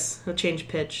poke Chris. He'll change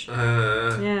pitch.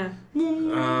 Yeah.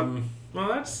 Well,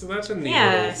 that's a neat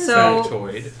little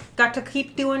factoid. Got to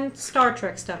keep doing Star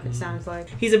Trek stuff, it sounds like.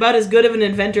 He's about as good of an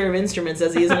inventor of instruments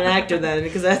as he is an actor then,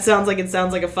 because that sounds like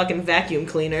a fucking vacuum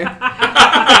cleaner.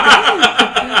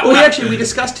 Well, we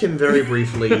discussed him very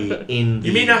briefly in the...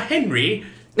 You mean a Henry?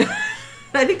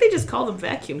 I think they just called him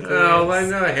vacuum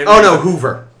cleaners. Henry. Oh, no,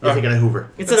 Hoover. You're thinking of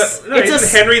Hoover.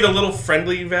 It's Henry, the little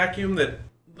friendly vacuum that...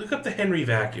 Look up the Henry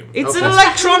vacuum. It's an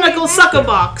electronical sucker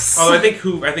box. Oh, I think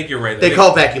you're right. They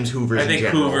call vacuums Hoovers. I think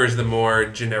Hoover is the more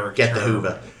generic term. The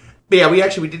Hoover. But yeah,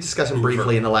 we did discuss him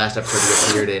briefly in the last episode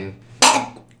he appeared in.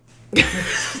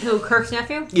 Who, Kirk's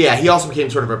nephew? Yeah, he also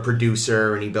became sort of a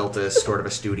producer and he built a sort of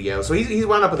a studio. So he's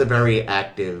wound up with a very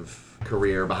active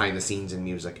career behind the scenes in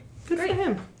music. Good for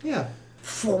him. Yeah.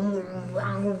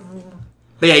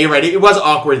 But yeah, you're right. It was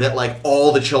awkward that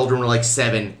all the children were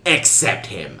 7 except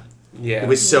him. Yeah. It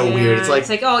was so weird. It's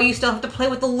like, oh, you still have to play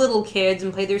with the little kids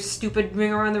and play their stupid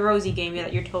Ring Around the Rosie game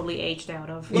that you're totally aged out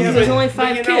of. Yeah, there's only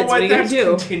 5 kids. What are you going to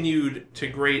do? That's continued to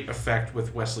great effect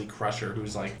with Wesley Crusher,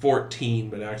 who's 14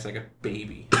 but acts like a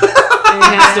baby. And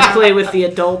has to play with the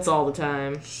adults all the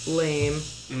time. Lame.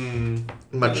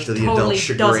 Much to the totally adult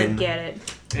chagrin. Doesn't get it.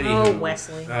 Anywho, oh,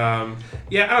 Wesley. I don't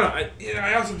know.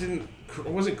 I also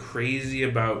wasn't crazy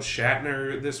about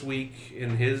Shatner this week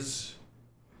in his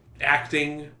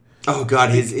acting. Oh god,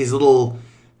 his little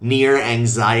near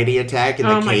anxiety attack in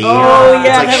the cave. Oh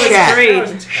yeah, that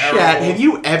was great. Shat, have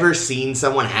you ever seen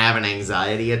someone have an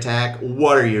anxiety attack?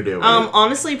 What are you doing?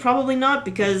 Honestly, probably not,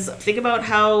 because think about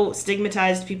how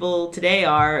stigmatized people today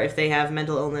are if they have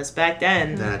mental illness. Back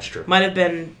then, that's true. Might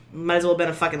as well have been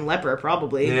a fucking leper,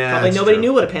 probably. Yeah, probably nobody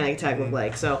knew what a panic attack looked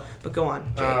like. So, but go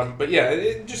on. But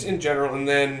yeah, just in general, and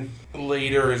then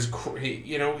later is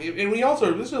and we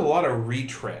also this is a lot of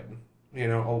retread.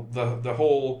 The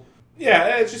whole...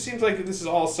 Yeah, it just seems like this is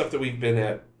all stuff that we've been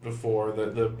at before.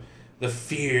 The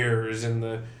fears and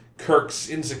the Kirk's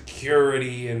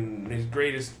insecurity and his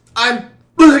greatest... I'm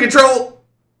losing control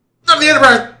of the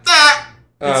Enterprise! Ah!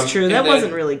 That's true. That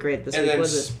wasn't really great this week,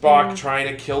 was it? And then Spock trying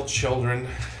to kill children.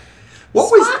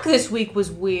 Spock this week was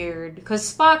weird.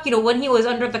 Because Spock, when he was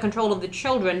under the control of the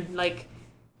children,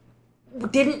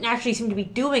 didn't actually seem to be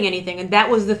doing anything. And that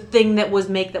was the thing that was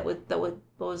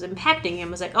impacting him.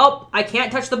 It was like, oh, I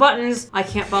can't touch the buttons. I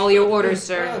can't follow your orders,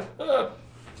 sir. What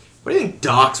do you think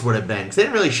Doc's would have been? Because they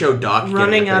didn't really show Doc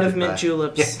running out of mint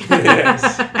juleps.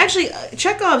 Yes. Actually,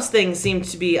 Chekhov's thing seemed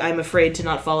to be, I'm afraid to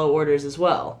not follow orders as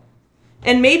well.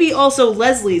 And maybe also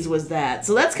Leslie's was that.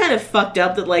 So that's kind of fucked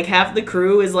up that half the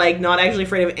crew is not actually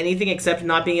afraid of anything except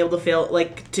not being able to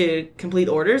to complete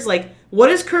orders. What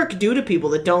does Kirk do to people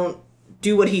that don't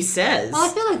do what he says? Well,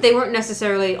 I feel like they weren't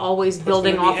necessily always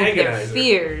building off of their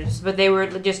fears, but they were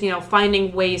just,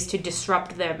 finding ways to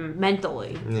disrupt them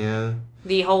mentally. Yeah.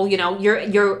 The whole, you're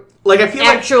I feel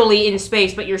actually in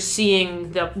space, but you're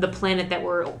seeing the planet that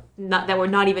we're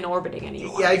not even orbiting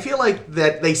anymore. Yeah, I feel like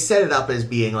that they set it up as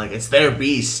being it's their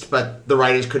beast, but the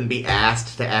writers couldn't be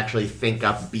asked to actually think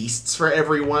up beasts for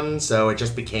everyone, so it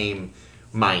just became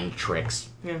mind tricks.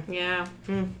 Yeah.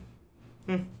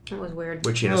 That was weird.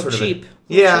 Which, A little cheap.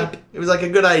 Cheap. It was like a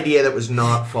good idea that was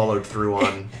not followed through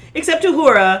on. Except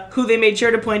Uhura, who they made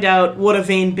sure to point out what a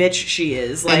vain bitch she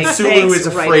is. Like, And Sulu thanks, is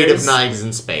afraid writers. of knives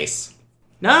in space.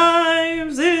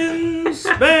 Knives in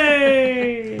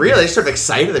space! Really? They sort of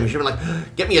excited them. You should have been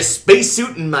like, get me a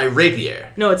spacesuit and my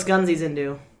rapier. No, it's guns he's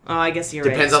into. Oh, I guess you're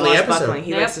Depends right. on the episode. Swashbuckling.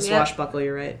 He likes to Yep. swashbuckle,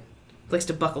 you're right. Likes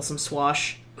to buckle some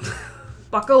swash.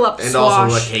 Buckle up, And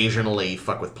swash. also occasionally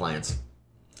fuck with plants.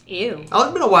 Ew. Oh,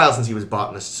 it's been a while since he was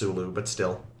botanist Sulu, but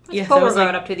still. Yeah, that Beauregard was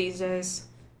like up to these days?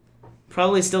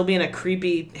 probably still being a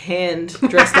creepy hand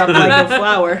dressed up like a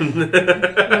flower.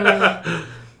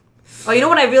 Oh, you know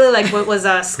what I really liked was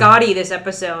Scotty this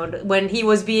episode when he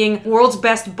was being world's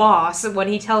best boss. When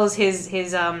he tells his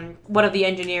one of the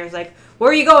engineers like,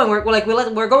 "Where are you going? We're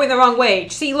going the wrong way.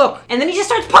 See, look," and then he just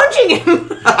starts punching him.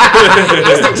 He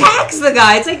just attacks the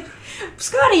guy. It's like,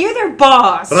 Scotty, you're their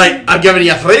boss. But I've given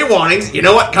you 3 warnings. You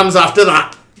know what comes after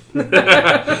that?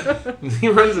 He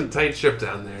runs a tight ship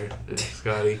down there,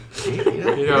 Scotty.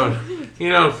 You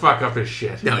don't fuck up his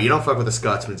shit. No, you don't fuck with the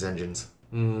Scotsman's engines.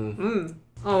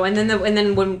 Oh, and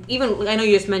then when even I know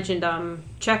you just mentioned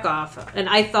Chekhov, and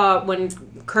I thought when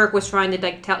Kirk was trying to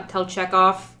like tell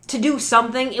Chekhov to do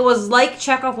something, it was like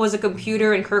Chekhov was a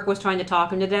computer and Kirk was trying to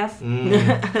talk him to death.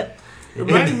 It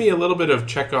reminded me a little bit of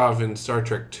Chekhov in Star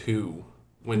Trek 2.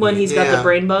 When he's got the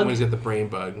brain bug? When he's got the brain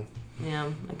bug. Yeah,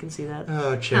 I can see that.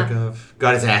 Oh, Chekhov.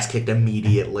 Got his ass kicked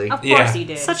immediately. Of course Yeah. he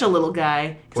did. Such a little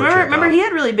guy. Poor Remember, Chekhov. he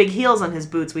had really big heels on his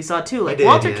boots. We saw too. Like did,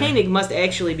 Walter yeah. Koenig must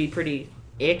actually be pretty.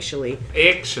 Actually,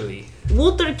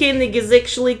 Walter Koenig is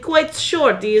actually quite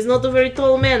short. He is not a very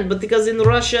tall man, but because in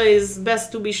Russia it's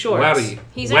best to be short.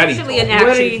 He's Very actually tall. an action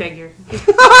Very- figure.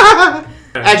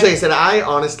 Actually, I said I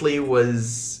honestly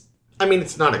was. I mean,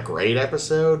 it's not a great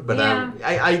episode, but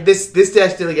Yeah. this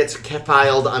definitely gets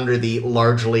filed under the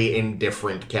largely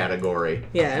indifferent category.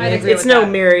 Yeah, I I'd mean, agree it's with no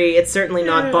that. Mary. It's certainly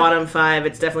not bottom 5.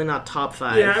 It's definitely not top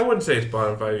 5. Yeah, I wouldn't say it's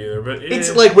bottom 5 either, but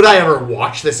It's like, would I ever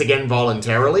watch this again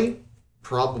voluntarily?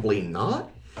 Probably not.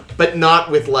 But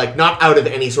not with not out of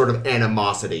any sort of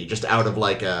animosity, just out of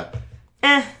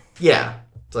yeah.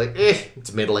 It's like,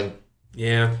 it's middling.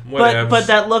 yeah, whatever. But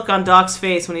that look on Doc's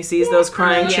face when he sees those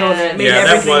crying Yeah. children made yeah,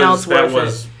 everything else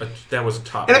worth it. that was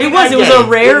tough. And I mean, It was I a get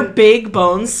rare big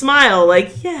bone smile.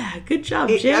 Like, yeah, good job,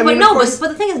 Jim. I mean, But of course- but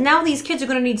the thing is, now these kids are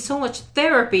going to need so much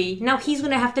therapy. Now he's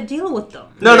going to have to deal with them.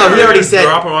 No, he already said.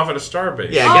 drop him off at a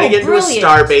starbase. Yeah, Oh, gonna get to a brilliant.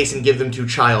 star base and give them to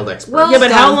child experts. Well- Yeah, but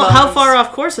Done, how Bugs. far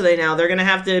off course are they now? They're going to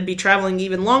have to be traveling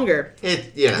even longer.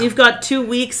 You've got 2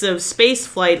 weeks of space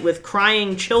flight with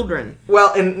crying children.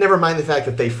 Well, and never mind the fact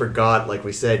that they forgot, like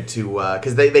we said, to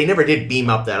because they never did beam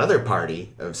up that other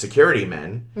party of security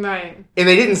men, Right. and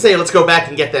they didn't say let's go back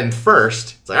and get them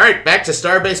first. It's like, all right, back to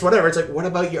starbase, whatever. It's like, what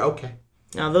about you? Okay.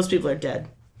 Now, those people are dead.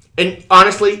 And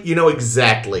honestly, you know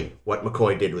exactly what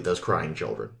McCoy did with those crying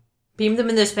children. Beam them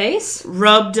into space?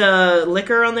 Rubbed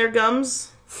liquor on their gums.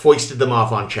 Foisted them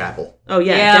off on Chapel. Oh,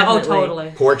 yeah, Yeah, definitely. oh,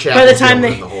 totally. Poor Chapel. By the time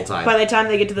the whole time.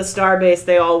 they get to the starbase,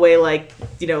 they all weigh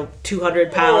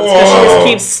 200 pounds because she just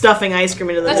keeps stuffing ice cream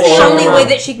into them. That's the only way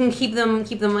that she can keep them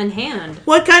in hand.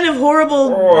 What kind of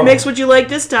horrible mix would you like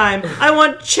this time? I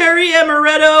want cherry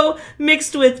amaretto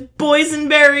mixed with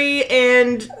boysenberry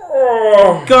and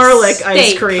garlic ice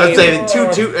Steak. cream. I'd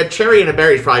say a cherry and a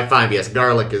berry is probably fine, but yes,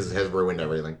 garlic has ruined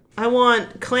everything. I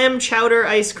want clam chowder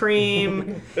ice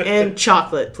cream and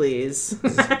chocolate, please.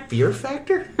 Fear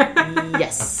Factor?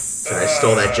 Yes. I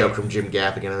stole that joke from Jim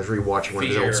Gaffigan. I was rewatching one of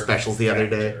his old specials the other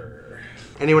day.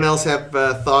 Anyone else have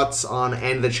thoughts on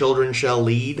And the Children Shall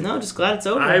Lead? No, just glad it's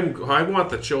over. I want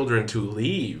the children to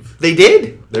leave. They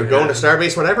did. They're going to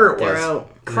Starbase, whatever it was. They're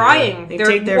out. Crying. They They're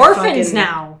take their orphans fucking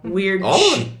now. Weird All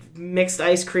of them. mixed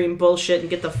ice cream bullshit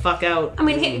and get the fuck out. I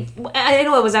mean, I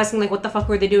know I was asking, what the fuck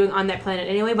were they doing on that planet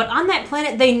anyway? But on that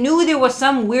planet, they knew there was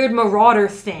some weird marauder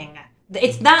thing.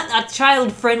 It's not a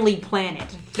child-friendly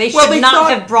planet. They should They not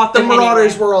thought have brought them the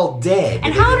Marauders anywhere. were all dead.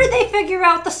 And how did they figure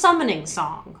out the summoning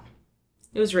song?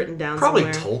 It was written down Probably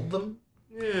somewhere. told them.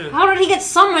 How did he get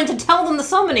summoned to tell them the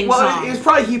summoning song? It was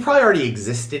probably he already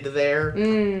existed there,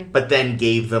 but then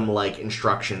gave them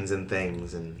instructions and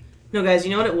things and. No, guys,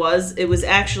 you know what it was? It was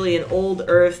actually an old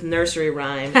Earth nursery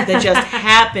rhyme that just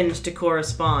happened to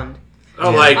correspond.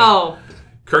 Oh, Oh.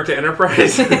 Kirk to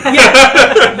Enterprise?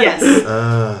 Yes.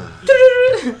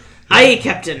 Aye,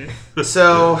 Captain.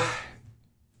 So,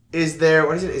 is there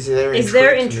what is it? Is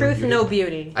there in truth no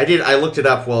beauty? I looked it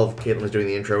up while Caitlin was doing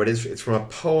the intro. It's from a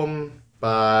poem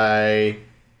by.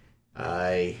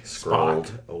 I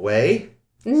scrolled away.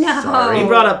 No. Sorry. You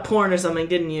brought up porn or something,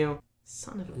 didn't you?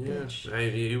 Son of a Yeah,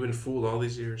 bitch. you've been fooled all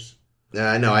these years.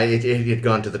 No, it had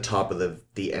gone to the top of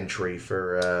the entry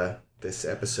for this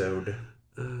episode.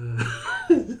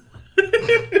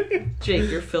 Jake,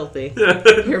 you're filthy.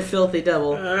 You're a filthy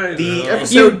devil. The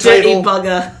episode title...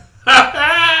 bugger.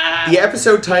 The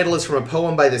episode title is from a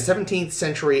poem by the 17th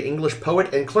century English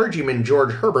poet and clergyman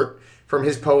George Herbert from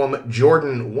his poem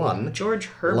Jordan 1. George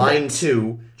Herbert. Line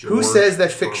 2. Who says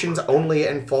that fiction's only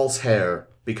and false hair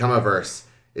become a verse?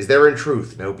 Is there in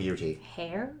truth no beauty?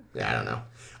 Hair? Yeah, I don't know.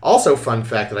 Also, fun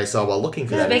fact that I saw while looking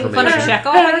for that making information. Making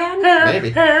fun of Chekhov again? Maybe.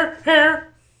 Hair.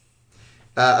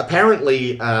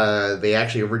 Apparently, they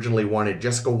actually originally wanted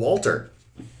Jessica Walter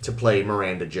to play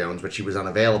Miranda Jones, but she was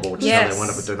unavailable, which is how they wound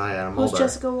up with Diana Muldaur. Who's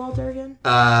Jessica Walter again?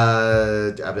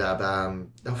 Oh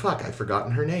fuck, I've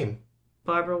forgotten her name.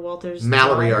 Barbara Walters.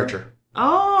 Mallory daughter? Archer.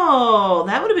 Oh,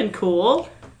 that would have been cool.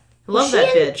 I love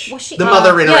that bitch. Was she, the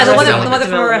mother in Arrested the Development. mother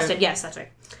from Arrested. Yes, that's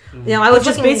right. Mm-hmm. You know, I was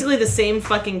just looking... basically the same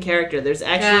fucking character. There's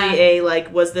actually a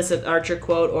was this an Archer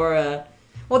quote or a?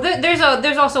 Well, there's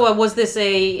also a was this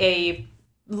a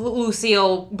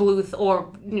Lucille Bluth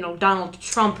or Donald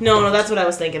Trump? No, that's what I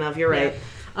was thinking of. You're right.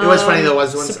 It was funny though.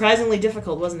 Was surprisingly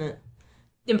difficult, wasn't it?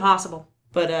 Impossible.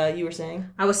 But you were saying?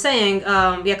 I was saying,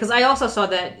 because I also saw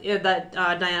that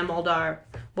Diana Muldaur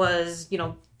was,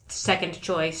 second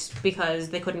choice because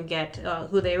they couldn't get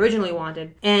who they originally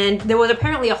wanted. And there was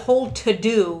apparently a whole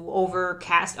to-do over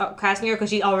casting her because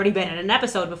she'd already been in an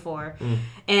episode before.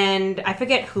 And I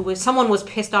forget someone was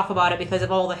pissed off about it because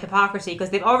of all the hypocrisy because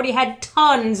they've already had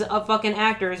tons of fucking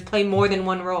actors play more than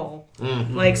one role.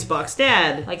 Mm-hmm. Like Spock's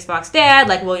dad.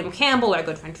 Like William Campbell, our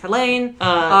good friend Trelane.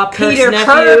 Peter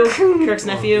Kirk's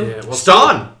nephew. Yeah, well,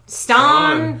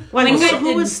 Stan.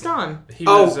 Who was Stan? He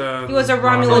was a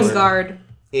Romulan guard.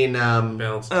 In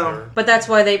but that's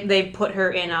why they put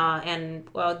her in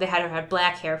they had her have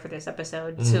black hair for this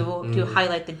episode to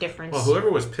highlight the difference. Well, whoever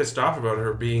was pissed off about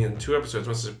her being in 2 episodes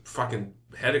must have fucking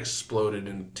head exploded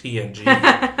in TNG.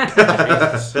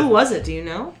 Who was it? Do you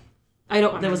know? I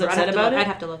don't remember. That was upset about it? I'd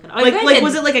have to look it up. Like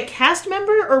was it like a cast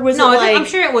member or was it like... I'm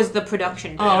sure it was the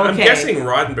production. Oh, okay. I'm guessing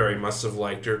Roddenberry must have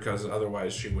liked her because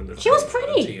otherwise she wouldn't have. She was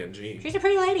pretty. TNG. She's a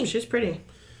pretty lady. She's pretty.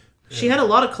 She had a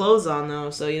lot of clothes on,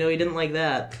 though, so, he didn't like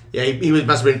that. Yeah, he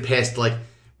must have been pissed,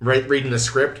 reading the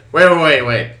script.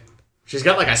 Wait. She's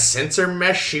got, a sensor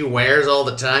mesh she wears all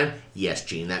the time? Yes,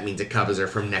 Gene, that means it covers her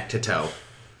from neck to toe.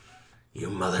 You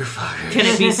motherfucker. Can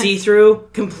it be see-through?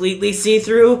 Completely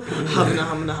see-through?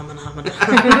 Humna.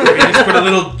 Maybe just put a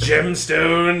little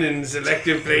gemstone in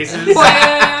selective places.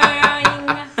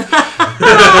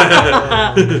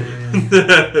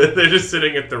 They're just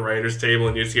sitting at the writer's table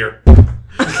and you just hear...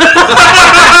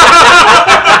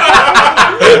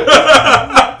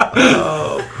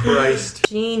 Oh, Christ.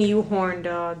 Gene, you horn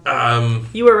dog.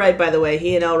 You were right, by the way.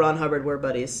 He and L. Ron Hubbard were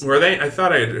buddies. Were they? I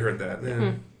thought I had heard that.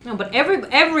 Yeah. No, but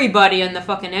everybody in the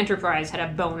fucking Enterprise had a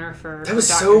boner for That was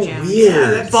Dr. so Jim.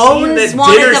 weird. That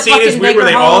dinner scene is weird where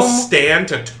they all stand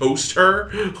to toast her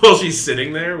while she's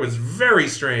sitting there was very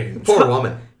strange. Poor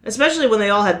woman. Especially when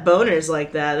they all had boners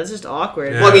like that. That's just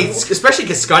awkward. Yeah. Well, I mean, especially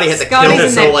because Scotty had the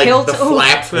kilt, so the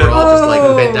flaps were all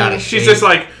just bent out of shape. She's just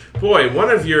like, boy,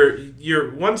 one of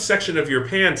your one section of your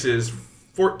pants is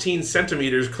 14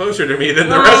 centimeters closer to me than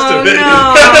the rest of it.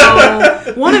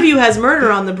 No. One of you has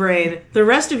murder on the brain. The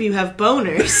rest of you have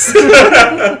boners.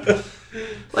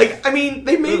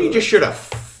 They maybe just should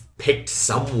have picked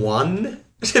someone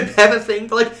to have a thing.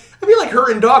 But I feel like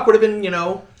her and Doc would have been,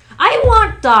 I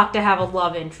want Doc to have a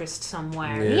love interest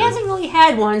somewhere. Yeah. He hasn't really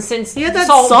had one since he had that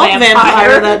salt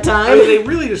vampire that time. I mean,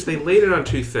 they laid it on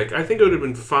too thick. I think it would have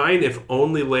been fine if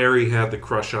only Larry had the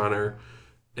crush on her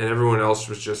and everyone else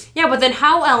was just... Yeah, but then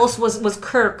how else was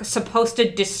Kirk supposed to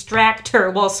distract her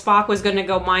while Spock was going to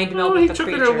go mind meld with the creature?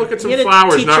 He took her to look at some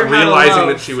flowers, not realizing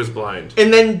that she was blind.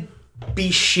 And then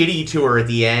be shitty to her at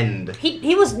the end.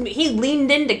 He leaned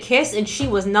in to kiss and she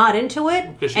was not into it,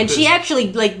 and she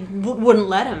actually wouldn't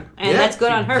let him, and that's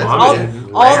good on her. All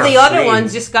the other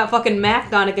ones just got fucking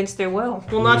macked on against their will.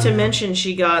 Well, not to mention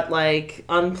she got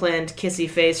unplanned kissy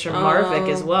face from Marvick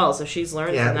as well, so she's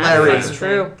learned from that. Larry, that's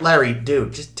true. Larry,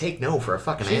 dude, just take no for a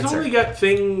fucking answer. She's only got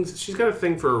things. She's got a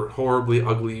thing for horribly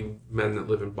ugly men that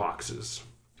live in boxes.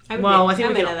 I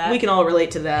think we can all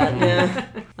relate to that. Yeah.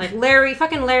 Larry,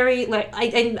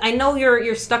 I know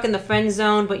you're stuck in the friend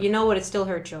zone, but you know what? It's still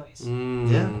her choice.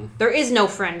 Yeah. There is no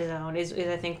friend zone. Is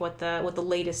I think what the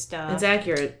latest. It's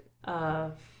accurate.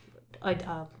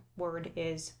 Word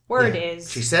is.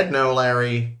 She said no,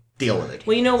 Larry. Deal with it.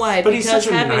 Well, you know why? But he's such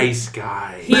a nice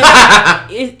guy.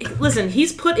 Listen,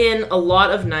 he's put in a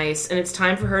lot of nice, and it's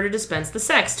time for her to dispense the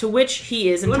sex, to which he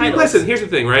is entitled. Listen, here's the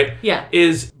thing, right? Yeah.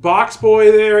 Is Box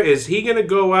Boy there? Is he going to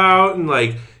go out and,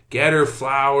 get her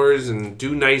flowers and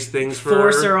do nice things for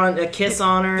Force her on a kiss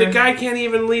on her. The guy can't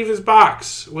even leave his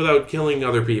box without killing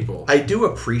other people. I do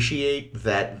appreciate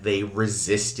that they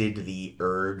resisted the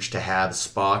urge to have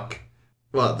Spock.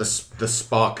 Well, the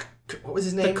Spock. What was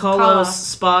his name? The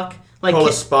Kolos Spock. Like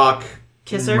Kolos Spock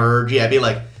kisser? merge. Yeah, be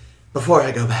like, before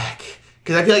I go back.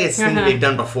 Because I feel like it's something they've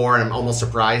done before, and I'm almost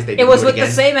surprised they didn't do it again. It was with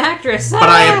the same actress. But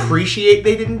I appreciate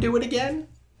they didn't do it again.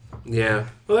 Yeah.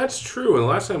 Well, that's true. And the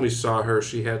last time we saw her,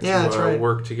 she had to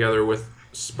work together with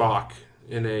Spock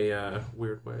in a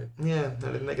weird way. Yeah,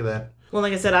 I didn't think of that. Well,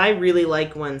 like I said, I really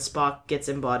like when Spock gets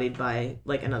embodied by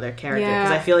like another character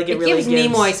because I feel like it really gives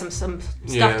Nimoy some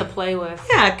stuff to play with.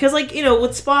 Yeah, because like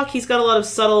with Spock, he's got a lot of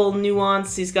subtle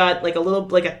nuance. He's got like a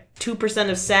 2%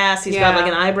 of sass. He's got like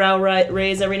an eyebrow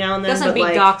raise every now and then. Doesn't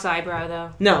beat Doc's eyebrow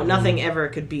though. No, nothing ever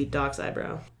could beat Doc's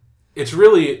eyebrow. It's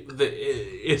really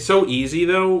it's so easy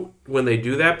though when they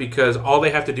do that because all they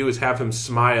have to do is have him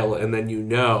smile and then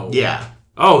yeah.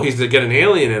 Oh, he's to get an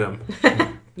alien in him.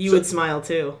 You would smile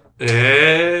too.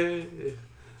 It's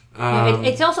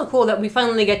also cool that we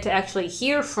finally get to actually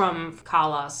hear from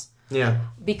Kalas. Yeah.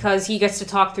 Because he gets to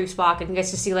talk through Spock and gets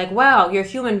to see, like, wow, your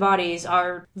human bodies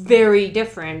are very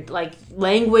different. Like,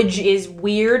 language is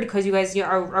weird because you guys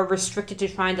are restricted to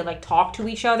trying to, like, talk to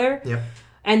each other. Yep.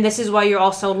 And this is why you're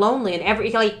all so lonely. And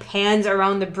he, like, pans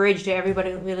around the bridge to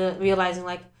everybody realizing,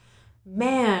 like,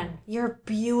 man, you're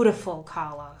beautiful,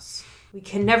 Kalas. We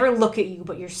can never look at you,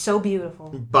 but you're so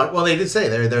beautiful. But, well, they did say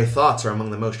their thoughts are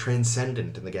among the most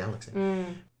transcendent in the galaxy.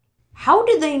 How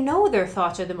do they know their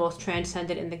thoughts are the most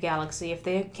transcendent in the galaxy if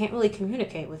they can't really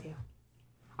communicate with you?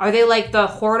 Are they like the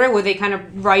Hoarder where they kind of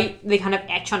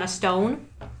etch on a stone?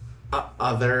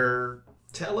 Other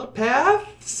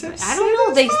telepaths? I don't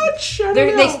know. They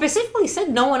specifically said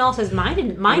no one else has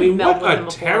mind meld with them before. What a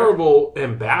terrible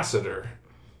ambassador.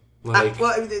 Like,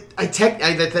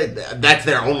 that's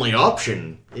their only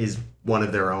option, is one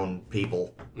of their own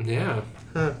people. Yeah.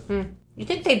 You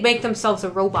think they'd make themselves a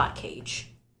robot cage?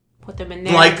 Put them in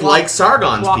there. Like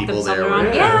Sargon's people there.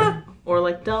 Yeah. Or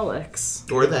like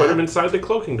Daleks. Or that. Put them inside the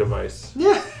cloaking device.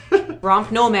 Yeah.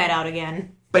 Romp Nomad out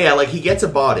again. But yeah, like, he gets a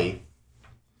body.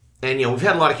 And, we've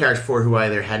had a lot of characters before who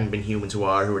either hadn't been humans who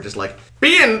were just like,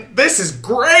 this is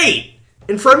great!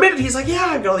 And for a minute, he's like, yeah,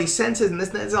 I've got all these senses and this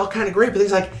and that, it's all kind of great. But then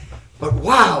he's like, but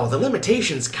wow, the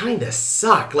limitations kind of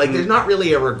suck. Like, there's not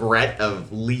really a regret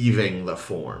of leaving the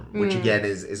form, which again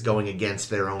is going against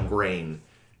their own grain.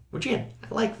 Which, again,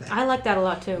 I like that. I like that a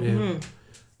lot, too. Yeah.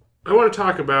 I want to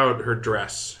talk about her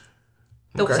dress.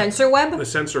 The sensor web? The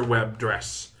sensor web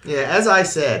dress. Yeah, as I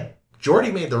said,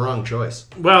 Geordi made the wrong choice.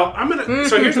 Well,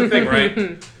 so here's the thing,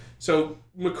 right? So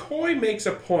McCoy makes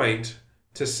a point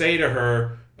to say to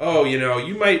her, oh,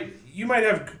 you might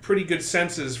have pretty good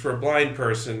senses for a blind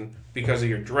person because of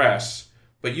your dress,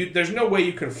 but there's no way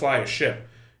you can fly a ship.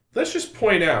 Let's just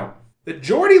point out that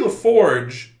Geordi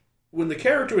LaForge, when the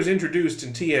character was introduced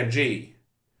in TNG,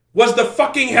 was the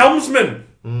fucking helmsman.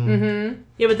 Mm-hmm.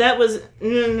 Yeah, but that was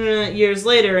years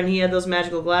later, and he had those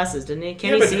magical glasses, didn't he?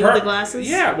 Can he see with the glasses?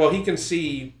 Yeah, well, he can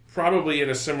see probably in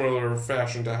a similar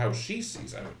fashion to how she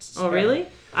sees, I would suspect. Oh, really?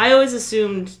 I always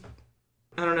assumed...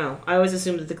 I don't know. I always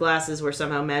assumed that the glasses were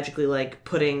somehow magically, like,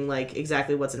 putting, like,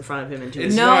 exactly what's in front of him into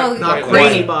his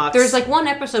brainy box. There's, like, one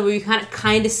episode where you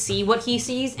kind of see what he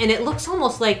sees, and it looks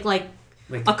almost like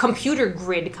a computer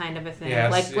grid kind of a thing.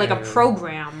 Yes, like a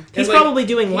program. He's probably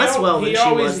doing less well than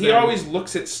she was. He always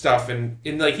looks at stuff, and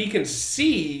like, he can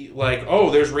see, like, oh,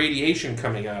 there's radiation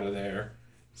coming out of there,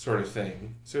 sort of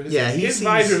thing. So his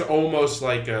visor's almost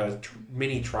like a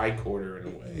mini tricorder in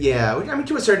a way. Yeah, I mean,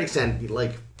 to a certain extent,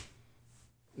 like...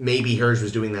 Maybe hers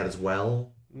was doing that as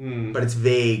well, but it's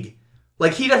vague.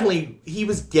 Like, he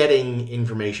was getting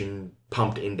information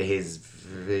pumped into his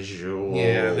visual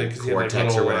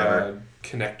cortex or whatever.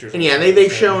 Connectors. And yeah,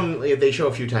 they show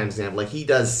a few times now, like, he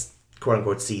does, quote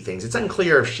unquote, see things. It's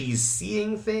unclear if she's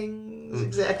seeing things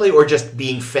exactly or just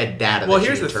being fed data that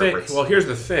she interprets. Here's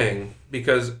the thing,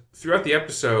 because throughout the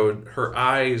episode, her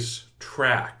eyes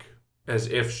track as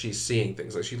if she's seeing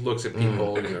things. Like, she looks at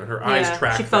people, her eyes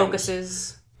track she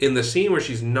focuses. In the scene where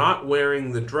she's not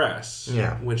wearing the dress,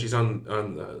 yeah. when she's on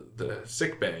the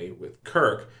sick bay with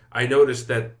Kirk, I noticed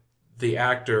that the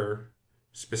actor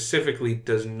specifically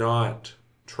does not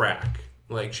track.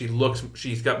 Like,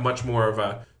 she's got much more of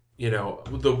a,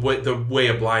 the way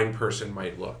a blind person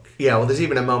might look. Yeah, well, there's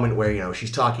even a moment where,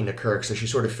 she's talking to Kirk, so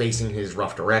she's sort of facing his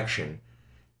rough direction.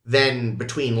 Then,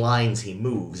 between lines, he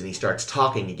moves, and he starts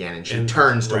talking again, and she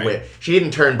turns to she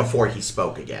didn't turn before he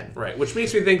spoke again. Right, which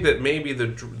makes me think that maybe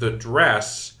the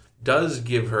dress does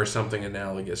give her something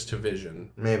analogous to vision.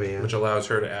 Maybe, yeah. Which allows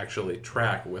her to actually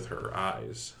track with her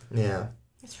eyes. Yeah.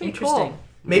 It's pretty Interesting. cool.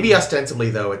 Maybe ostensibly,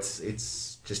 though,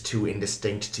 it's just too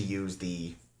indistinct to use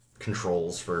the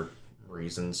controls for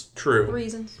reasons. True.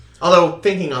 Reasons. Although,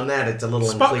 thinking on that, it's a little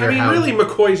unclear how... really,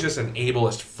 McCoy's just an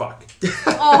ableist fuck.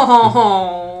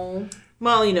 Oh.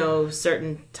 Well,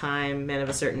 certain time, man of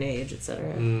a certain age,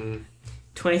 etc.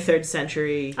 23rd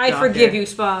century. I doctor. forgive you,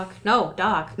 Spock. No,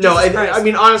 Doc. No, Jesus Christ. I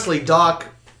mean, honestly, Doc...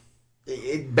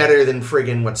 better than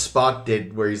friggin' what Spock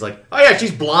did, where he's like, "Oh yeah,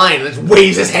 she's blind," and just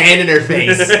waves his hand in her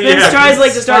face. Then tries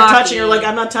to start Spocky. touching her, like,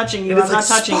 "I'm not touching you. And I'm it's not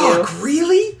like, touching Spock, you."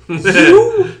 really?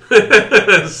 You?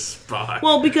 Spock.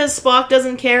 Well, because Spock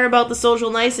doesn't care about the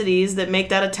social niceties that make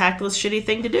that a tactless, shitty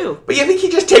thing to do. But you think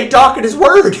he'd just take Doc at his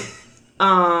word?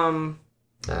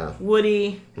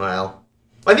 Woody. Well,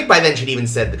 I think by then she'd even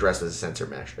said the dress was a sensor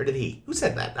mesh, or did he? Who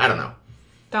said that? I don't know.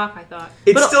 Doc, I thought.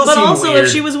 It But still seemed also, weird.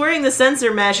 if she was wearing the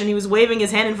sensor mesh and he was waving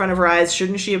his hand in front of her eyes,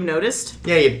 shouldn't she have noticed?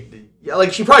 Yeah,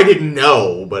 like she probably didn't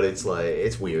know, but it's like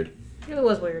it's weird. It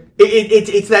was weird.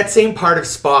 It's that same part of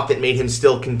Spock that made him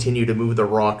still continue to move the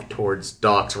rock towards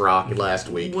Doc's rock last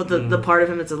week. With the part of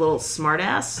him that's a little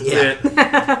smartass. Yeah,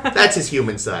 that's his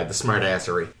human side, the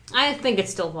smartassery. I think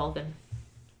it's still Vulcan.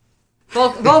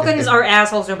 Vulcans are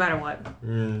assholes no matter what.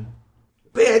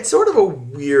 But yeah, it's sort of a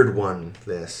weird one,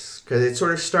 this. Because it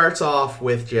sort of starts off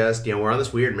with just, we're on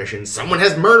this weird mission. Someone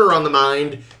has murder on the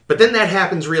mind. But then that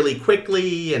happens really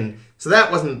quickly. And so that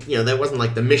wasn't,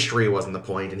 like the mystery wasn't the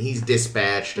point. And he's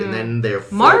dispatched. And then they're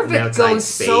floating Marvick outside goes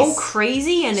space. so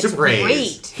crazy and it's Super crazy.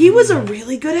 great. He was a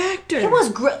really good actor. It was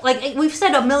great. Like we've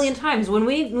said a million times, when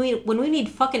we need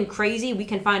fucking crazy, we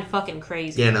can find fucking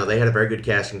crazy. Yeah, no, they had a very good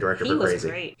casting director He for was crazy.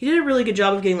 great. He did a really good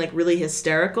job of getting, like, really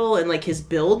hysterical, and, like, his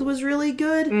build was really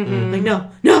good. Mm-hmm. Like,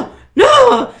 no!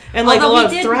 And, like, Although a lot he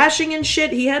of did- thrashing and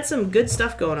shit. He had some good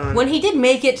stuff going on. When he did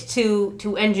make it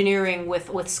to engineering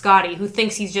with Scotty, who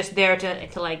thinks he's just there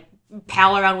to like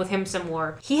pal around with him some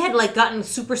more, he had like gotten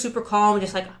super calm,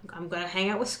 just like, I'm gonna hang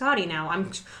out with Scotty now.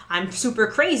 I'm super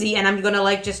crazy, and I'm gonna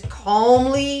like just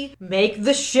calmly make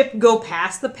the ship go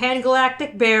past the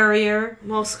pan-galactic barrier.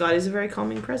 Well, Scotty's a very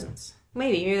calming presence.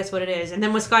 Maybe that's what it is. And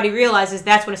then when Scotty realizes,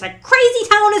 that's when it's like, Crazy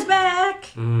Town is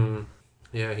back.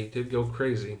 Yeah, he did go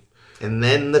crazy. And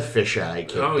then the fisheye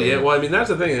kicked Oh in. yeah, well I mean that's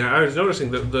the thing. I was noticing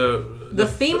The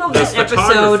theme of the this episode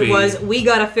photography- was we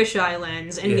got a fisheye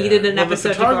lens and needed an episode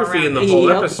The to go photography around. in the whole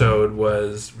Yep. episode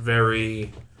was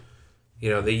very,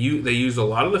 they used a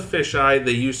lot of the fisheye.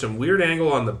 They used some weird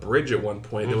angle on the bridge at one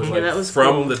point. It was like that was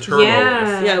from cool. the turbo.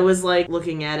 Yeah. Yeah, it was like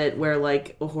looking at it where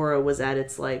like Uhura was at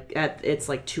its 2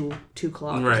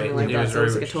 o'clock or Right, something like it that. was So it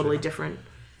was very like a totally much- different.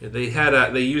 They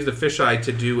used the fisheye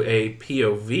to do a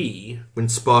POV When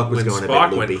Spock was when going Spock a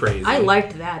bit loopy. went crazy. I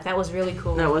liked that. That was really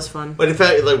cool. That was fun. But in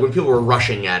fact, like when people were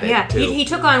rushing at it, Yeah, too. he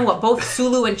took on both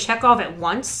Sulu and Chekhov at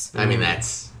once. I mean,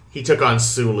 he took on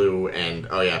Sulu, and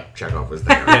Chekhov was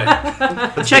there.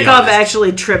 Let's be Chekhov honest.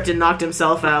 actually tripped and knocked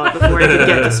himself out before he could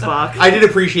get to Spock. I did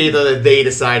appreciate though that they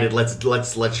decided let's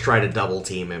try to double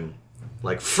team him,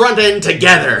 like front end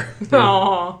together,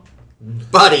 Aww.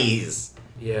 buddies.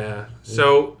 Yeah.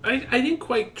 So I didn't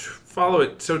quite follow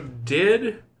it. So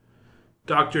did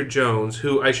Dr. Jones,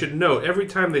 who I should note, every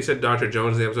time they said Dr.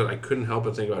 Jones in the episode, I couldn't help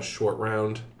but think about Short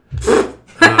Round.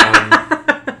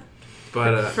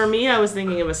 But For me, I was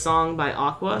thinking of a song by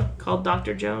Aqua called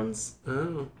Dr. Jones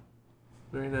oh,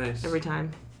 very nice. every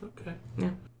time. Okay. Yeah.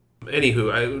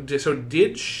 Anywho, so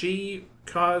did she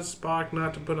cause Spock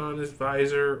not to put on his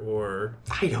visor, or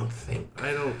I don't think.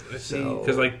 I don't see So-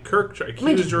 because like Kirk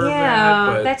accused her of Yeah,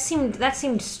 that, but that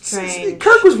seemed strange.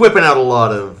 Kirk was whipping out a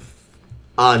lot of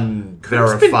Kirk's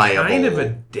been unverifiable. kind of a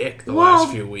dick the Well,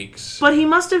 last few weeks. But he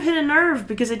must have hit a nerve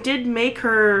because it did make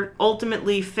her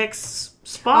ultimately fix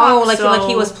Spock. Oh, like so...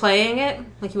 he was playing it,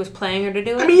 like he was playing her to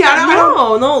do it. I mean, I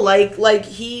don't. No, like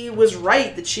he was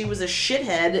right that she was a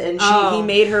shithead, and he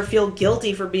made her feel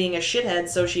guilty for being a shithead,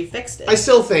 so she fixed it. I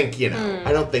still think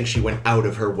I don't think she went out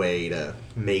of her way to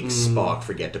make Spock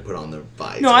forget to put on the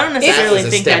visor. No, I don't necessarily That was a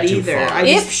think step that too either. far. I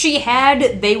if she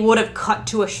had, they would have cut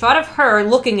to a shot of her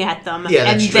looking at them, Yeah,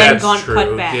 and that's true. then That's gone true.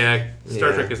 cut back. Yeah, Star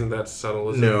Yeah. Trek isn't that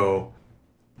subtle, is it? No,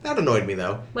 that annoyed me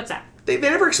though. What's that? They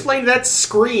never explained that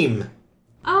scream.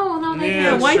 Oh no, they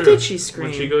Yeah, that's why true. did she scream?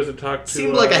 When she goes to talk to...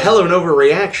 Seemed like a hell of an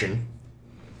overreaction.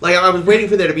 Like I was waiting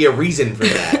for there to be a reason for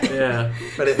that, Yeah.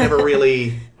 but it never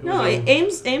really. No,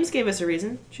 Ames gave us a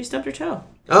reason. She stubbed her toe.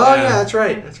 Oh Yeah. yeah, that's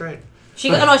right. That's right. She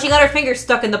got her finger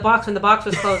stuck in the box when the box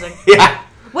was closing. Yeah.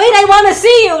 Wait, I want to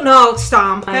see you! No,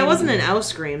 stomp. That wasn't an ow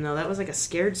scream, though. That was like a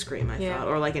scared scream, I thought.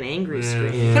 Or like an angry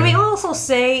scream. Yeah. Can we also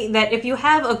say that if you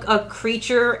have a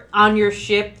creature on your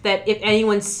ship that if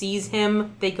anyone sees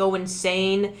him, they go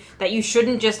insane, that you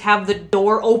shouldn't just have the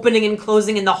door opening and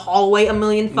closing in the hallway a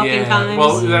million fucking times?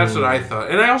 Well, that's what I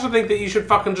thought. And I also think that you should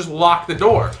fucking just lock the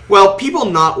door. Well, people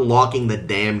not locking the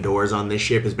damn doors on this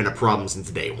ship has been a problem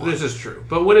since day one. This is true.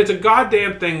 But when it's a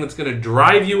goddamn thing that's going to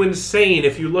drive you insane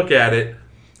if you look at it...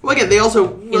 Well, again, they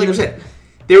also, like I said,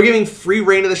 they were giving free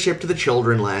reign of the ship to the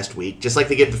children last week, just like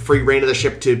they give the free reign of the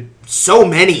ship to so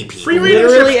many people. Free reign of the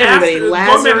Literally ship everybody. after,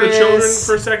 going back to the children Lazarus.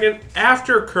 for a second,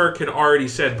 after Kirk had already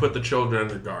said put the children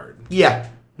under guard. Yeah.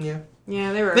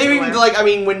 Yeah, they were. They everywhere. even, like, I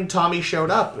mean, when Tommy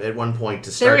showed up at one point to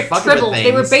They start were fucking with tribbles. things.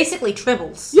 They were basically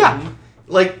tribbles. Yeah.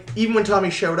 Like, even when Tommy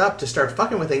showed up to start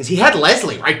fucking with things, he had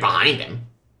Leslie right behind him.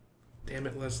 Damn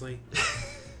it, Leslie.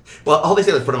 Well, all they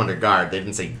said was put him under guard. They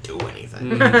didn't say do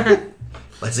anything.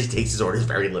 Leslie takes his orders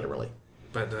very literally.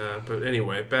 But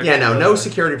anyway, back Yeah, to no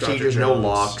security Dr. procedures, no Jones.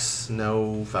 locks,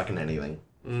 no fucking anything.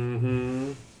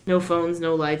 Mm-hmm. No phones,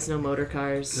 no lights, no motor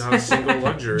cars. Not a single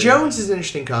luxury. Jones is an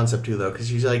interesting concept, too, though, because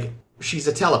she's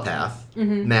a telepath,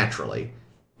 naturally.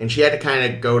 And she had to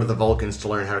kind of go to the Vulcans to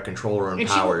learn how to control her own And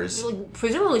powers.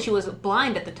 presumably, she was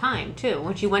blind at the time too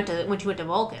when she went to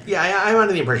Vulcan. Yeah, I'm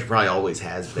under the impression she probably always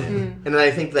has been. And then I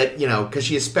think that, because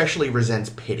she especially resents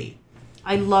pity.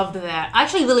 I loved that. I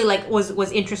actually really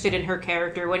was interested in her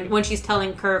character when she's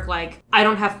telling Kirk I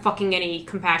don't have fucking any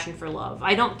compassion for love.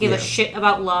 I don't give a shit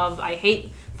about love. I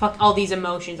hate all these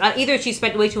emotions. Either she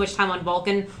spent way too much time on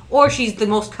Vulcan, or she's the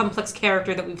most complex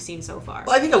character that we've seen so far.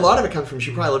 Well, I think a lot of it comes from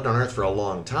she probably lived on Earth for a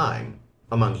long time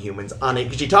among humans.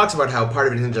 Because she talks about how part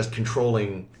of it isn't just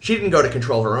controlling... She didn't go to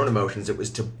control her own emotions, it was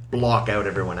to block out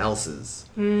everyone else's.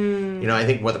 I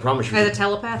think what the problem is... She was, As a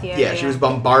telepath, yeah, she was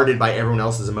bombarded by everyone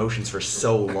else's emotions for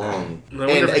so long. I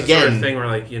wonder if it's the sort of thing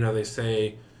where, they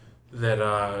say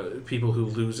that people who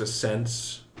lose a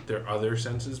sense... their other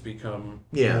senses become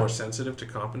more sensitive to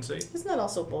compensate. Isn't that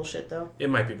also bullshit, though? It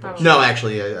might be bullshit. No,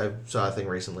 actually, I saw a thing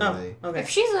recently. Okay. If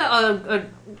she's a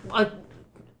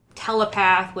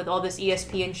telepath with all this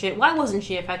ESP and shit, why wasn't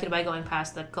she affected by going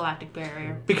past the galactic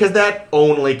barrier? Because that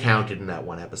only counted in that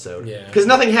one episode. Yeah. Because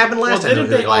nothing happened last time didn't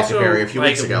with the they galactic also barrier a few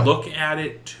weeks ago. look at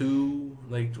it too?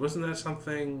 Wasn't that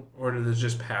something, or did it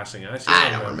just passing? I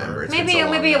don't remember. It's been Maybe so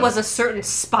long maybe it now. was a certain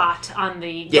spot on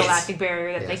the galactic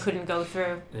barrier that they couldn't go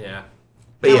through. Yeah.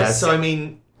 But That was so sick. I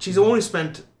mean, she's only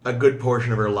spent a good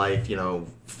portion of her life,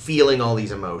 feeling all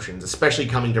these emotions, especially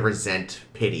coming to resent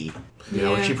pity.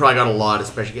 She probably got a lot,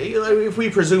 especially if we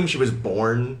presume she was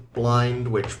born blind,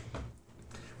 which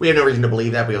we have no reason to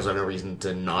believe that. We also have no reason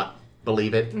to not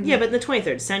believe it. Yeah, but in the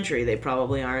 23rd century, they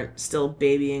probably aren't still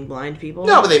babying blind people.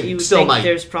 No, but they you would still think might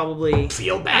There's probably...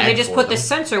 Feel bad. And they just for put them. the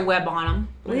sensor web on them.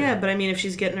 Well, yeah, but I mean, if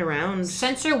she's getting around...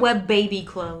 Sensor web baby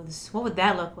clothes. What would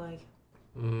that look like?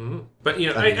 Mm-hmm. But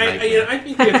I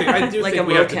think we have to, I do Like think a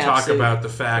we have to mocap talk suit. about the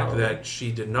fact Probably. that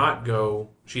she did not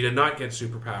get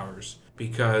superpowers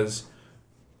because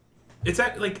it's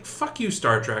fuck you,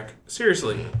 Star Trek,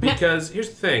 seriously. Because here's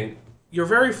the thing: your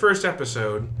very first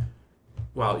episode,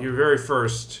 not your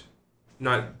first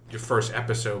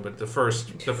episode, but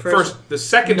the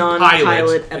second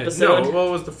non-pilot episode. No, well,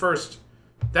 it was the first.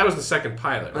 That was the second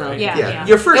pilot, right? Yeah.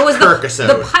 Your first It was Kirk the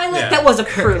episode. pilot Yeah. that was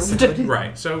approved.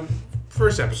 Right. So,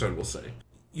 first episode, we'll say.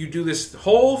 You do this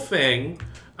whole thing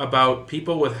about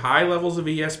people with high levels of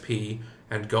ESP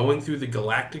and going through the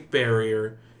galactic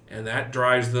barrier, and that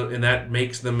drives them, and that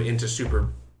makes them into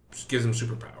gives them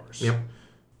superpowers. Yep.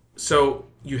 So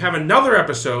you have another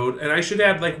episode, and I should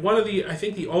add, I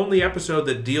think the only episode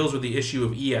that deals with the issue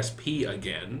of ESP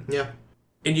again. Yeah.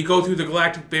 And you go through the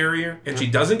galactic barrier, and she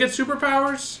doesn't get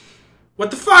superpowers?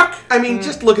 What the fuck? I mean,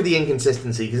 just look at the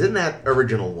inconsistency, because in that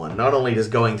original one, not only does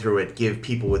going through it give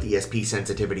people with ESP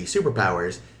sensitivity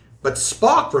superpowers, but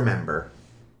Spock, remember,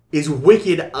 is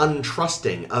wicked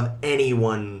untrusting of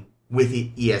anyone with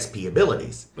ESP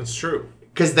abilities. That's true.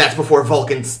 Because that's before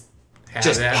Vulcans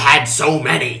had so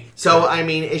many. So, I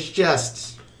mean, it's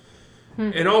just...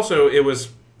 And also, it was...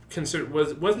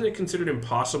 wasn't it considered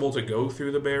impossible to go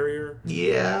through the barrier?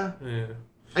 Yeah. Yeah.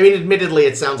 I mean, admittedly,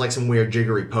 it sounds like some weird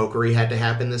jiggery-pokery had to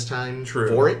happen this time True.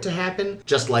 for it to happen.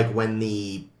 Just like when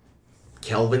the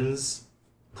Kelvins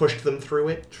pushed them through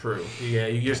it. True. Yeah,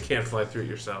 you just can't fly through it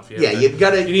yourself. You've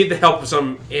got to... You need the help of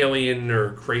some alien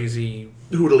or crazy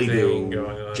hoodly-doo, thing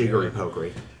going on.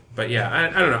 jiggery-pokery. But yeah,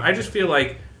 I don't know. I just feel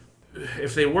like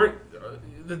if they weren't...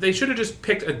 they should have just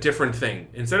picked a different thing.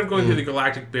 Instead of going through the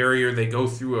galactic barrier, they go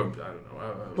through a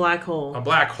black hole. A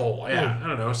black hole, yeah. I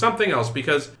don't know. Something else,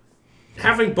 because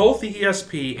having both the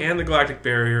ESP and the galactic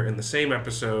barrier in the same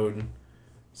episode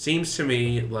seems to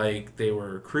me like they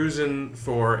were cruising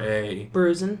for a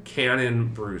canon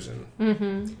bruising.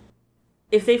 Mm-hmm.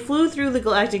 If they flew through the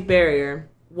galactic barrier,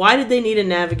 why did they need a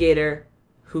navigator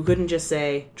who couldn't just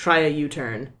say, try a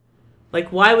U-turn? Like,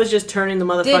 why was just turning the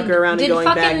motherfucker around and going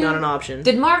back not an option?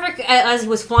 Did Marvick, as he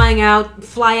was fly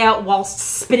out while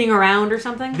spinning around or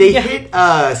something? They hit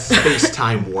a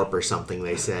space-time warp or something,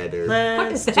 they said. Or... What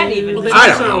does that even mean? I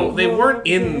don't know. They weren't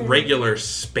in regular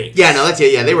space. Yeah, no, that's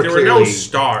it. Yeah, they were clearly... There were no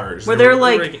stars. Were there,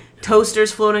 like,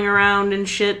 toasters floating around and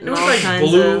shit? And it was, all like, kinds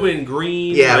blue of... and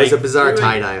green. Yeah, like, it was a bizarre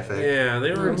tie-dye effect. Yeah,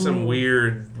 they were in some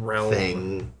weird realm.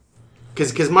 Thing.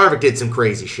 Because Marvick did some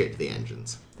crazy shit to the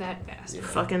engines. That bastard.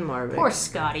 Fucking Marvick. Poor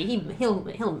Scotty.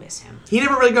 He'll miss him. He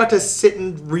never really got to sit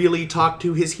and really talk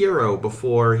to his hero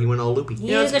before he went all loopy.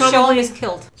 The show him his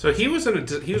kilt. So he was one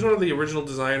of the original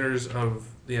designers of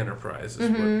the Enterprise,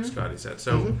 is what Scotty said.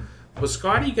 So was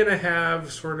Scotty going to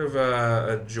have sort of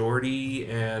a Geordi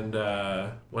and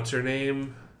what's her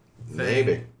name?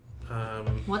 Maybe.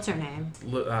 What's her name?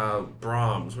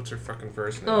 Brahms. What's her fucking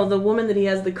first name? Oh, the woman that he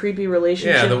has the creepy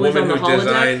relationship the with woman on the who holodeck?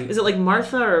 designed... Is it like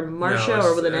Martha or Marcia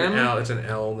or with an M? It's an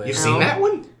L name. You've seen that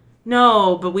one?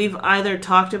 No, but we've either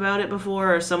talked about it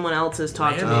before or someone else has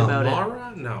talked to me about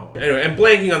Laura? No. Anyway, I'm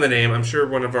blanking on the name. I'm sure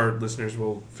one of our listeners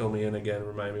will fill me in again and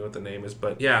remind me what the name is.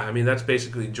 But yeah, I mean, that's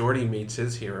basically Geordi meets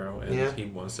his hero and he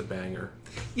wants to bang her.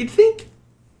 You'd think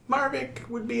Marvick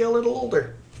would be a little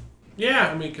older.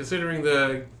 Yeah, I mean, considering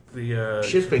the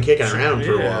ship's been kicking around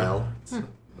for a while.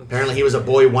 Apparently he was a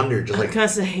boy wonder, just like... I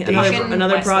was gonna say,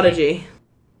 another prodigy.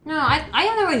 No,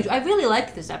 I really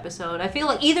liked this episode. I feel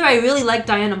like either I really like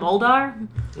Diana Muldaur.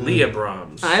 Leah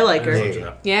Brahms. I like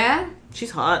her. Yeah?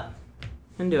 She's hot.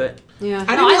 Into it. Yeah.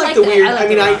 I didn't like the weird...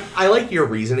 I like your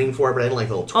reasoning for it, but I didn't like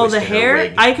the little twist. Oh, the hair?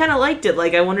 Wig. I kind of liked it.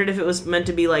 Like, I wondered if it was meant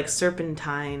to be, like,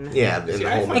 serpentine. Yeah,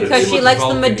 because she likes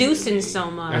the Medusans so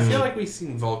much. I feel like we've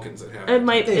seen Vulcans that have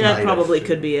that probably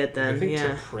could be it then. I think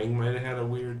T'Pring might have had a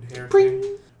weird hair thing.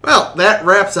 Well, that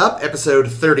wraps up episode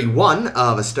 31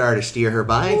 of A Star to Steer Her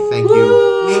By. Thank you.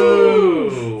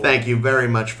 Woo. Thank you very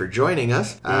much for joining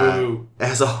us.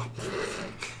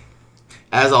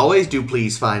 As always, do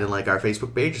please find and like our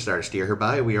Facebook page, A Star to Steer Her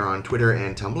By. We are on Twitter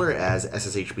and Tumblr as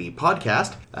SSHB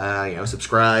Podcast.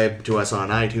 Subscribe to us on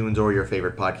iTunes or your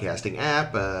favorite podcasting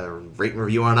app. Rate and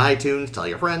review on iTunes. Tell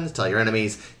your friends, tell your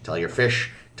enemies, tell your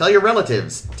fish, tell your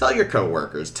relatives, tell your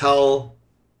coworkers, tell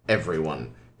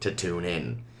everyone to tune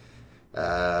in.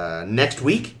 Next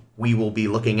week, we will be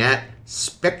looking at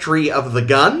Spectre of the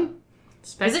Gun.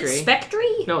 Is it Spectre?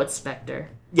 No, it's Spectre.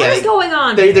 Yeah, what is going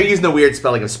on? They're using the weird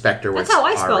spelling of Spectre. That's how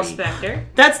I spell Spectre.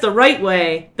 That's the right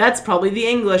way. That's probably the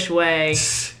English way.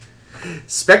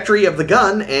 Spectre of the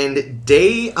Gun and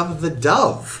Day of the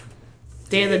Dove.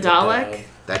 Day of the Dalek?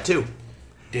 That too.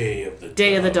 Day of the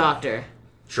Day of the Doctor.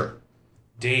 Sure.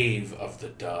 Dave of the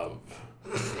Dove.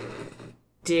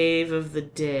 Dave of the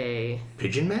Day.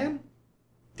 Pigeon Man?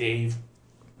 Dave.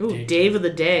 Ooh, Dave of the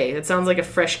Day. That sounds like a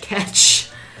fresh catch.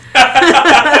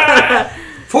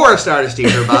 For A Star to Steer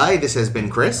Her By, this has been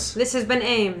Chris. This has been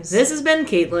Ames. This has been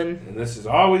Caitlin. And this is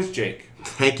always Jake.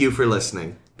 Thank you for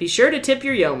listening. Be sure to tip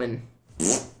your yeoman.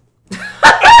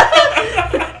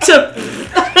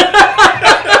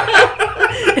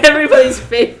 Everybody's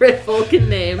favorite Vulcan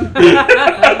name. Who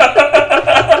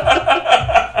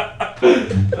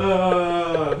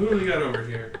do we got over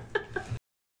here?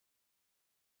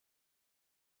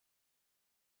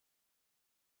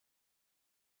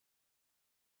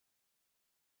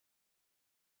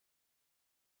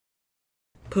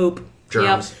 Poop.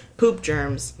 Germs. Yep. Poop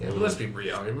germs. Yeah, but let's be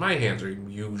real. I mean, my hands are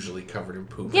usually covered in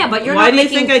poop. Yeah, but you're Why not do you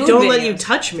making think I food don't videos. let you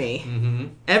touch me? Mm-hmm.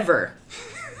 Ever.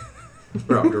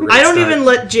 I don't even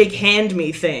let Jake hand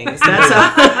me things. That's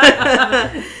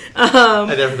how...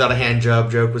 I never thought a hand job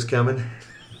joke was coming.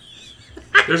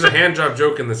 There's a hand job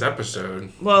joke in this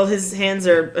episode. Well, his hands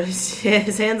aren't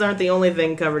the only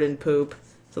thing covered in poop,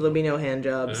 so there'll be no hand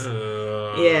jobs.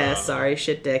 Yeah, sorry,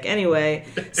 shit dick. Anyway,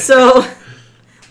 so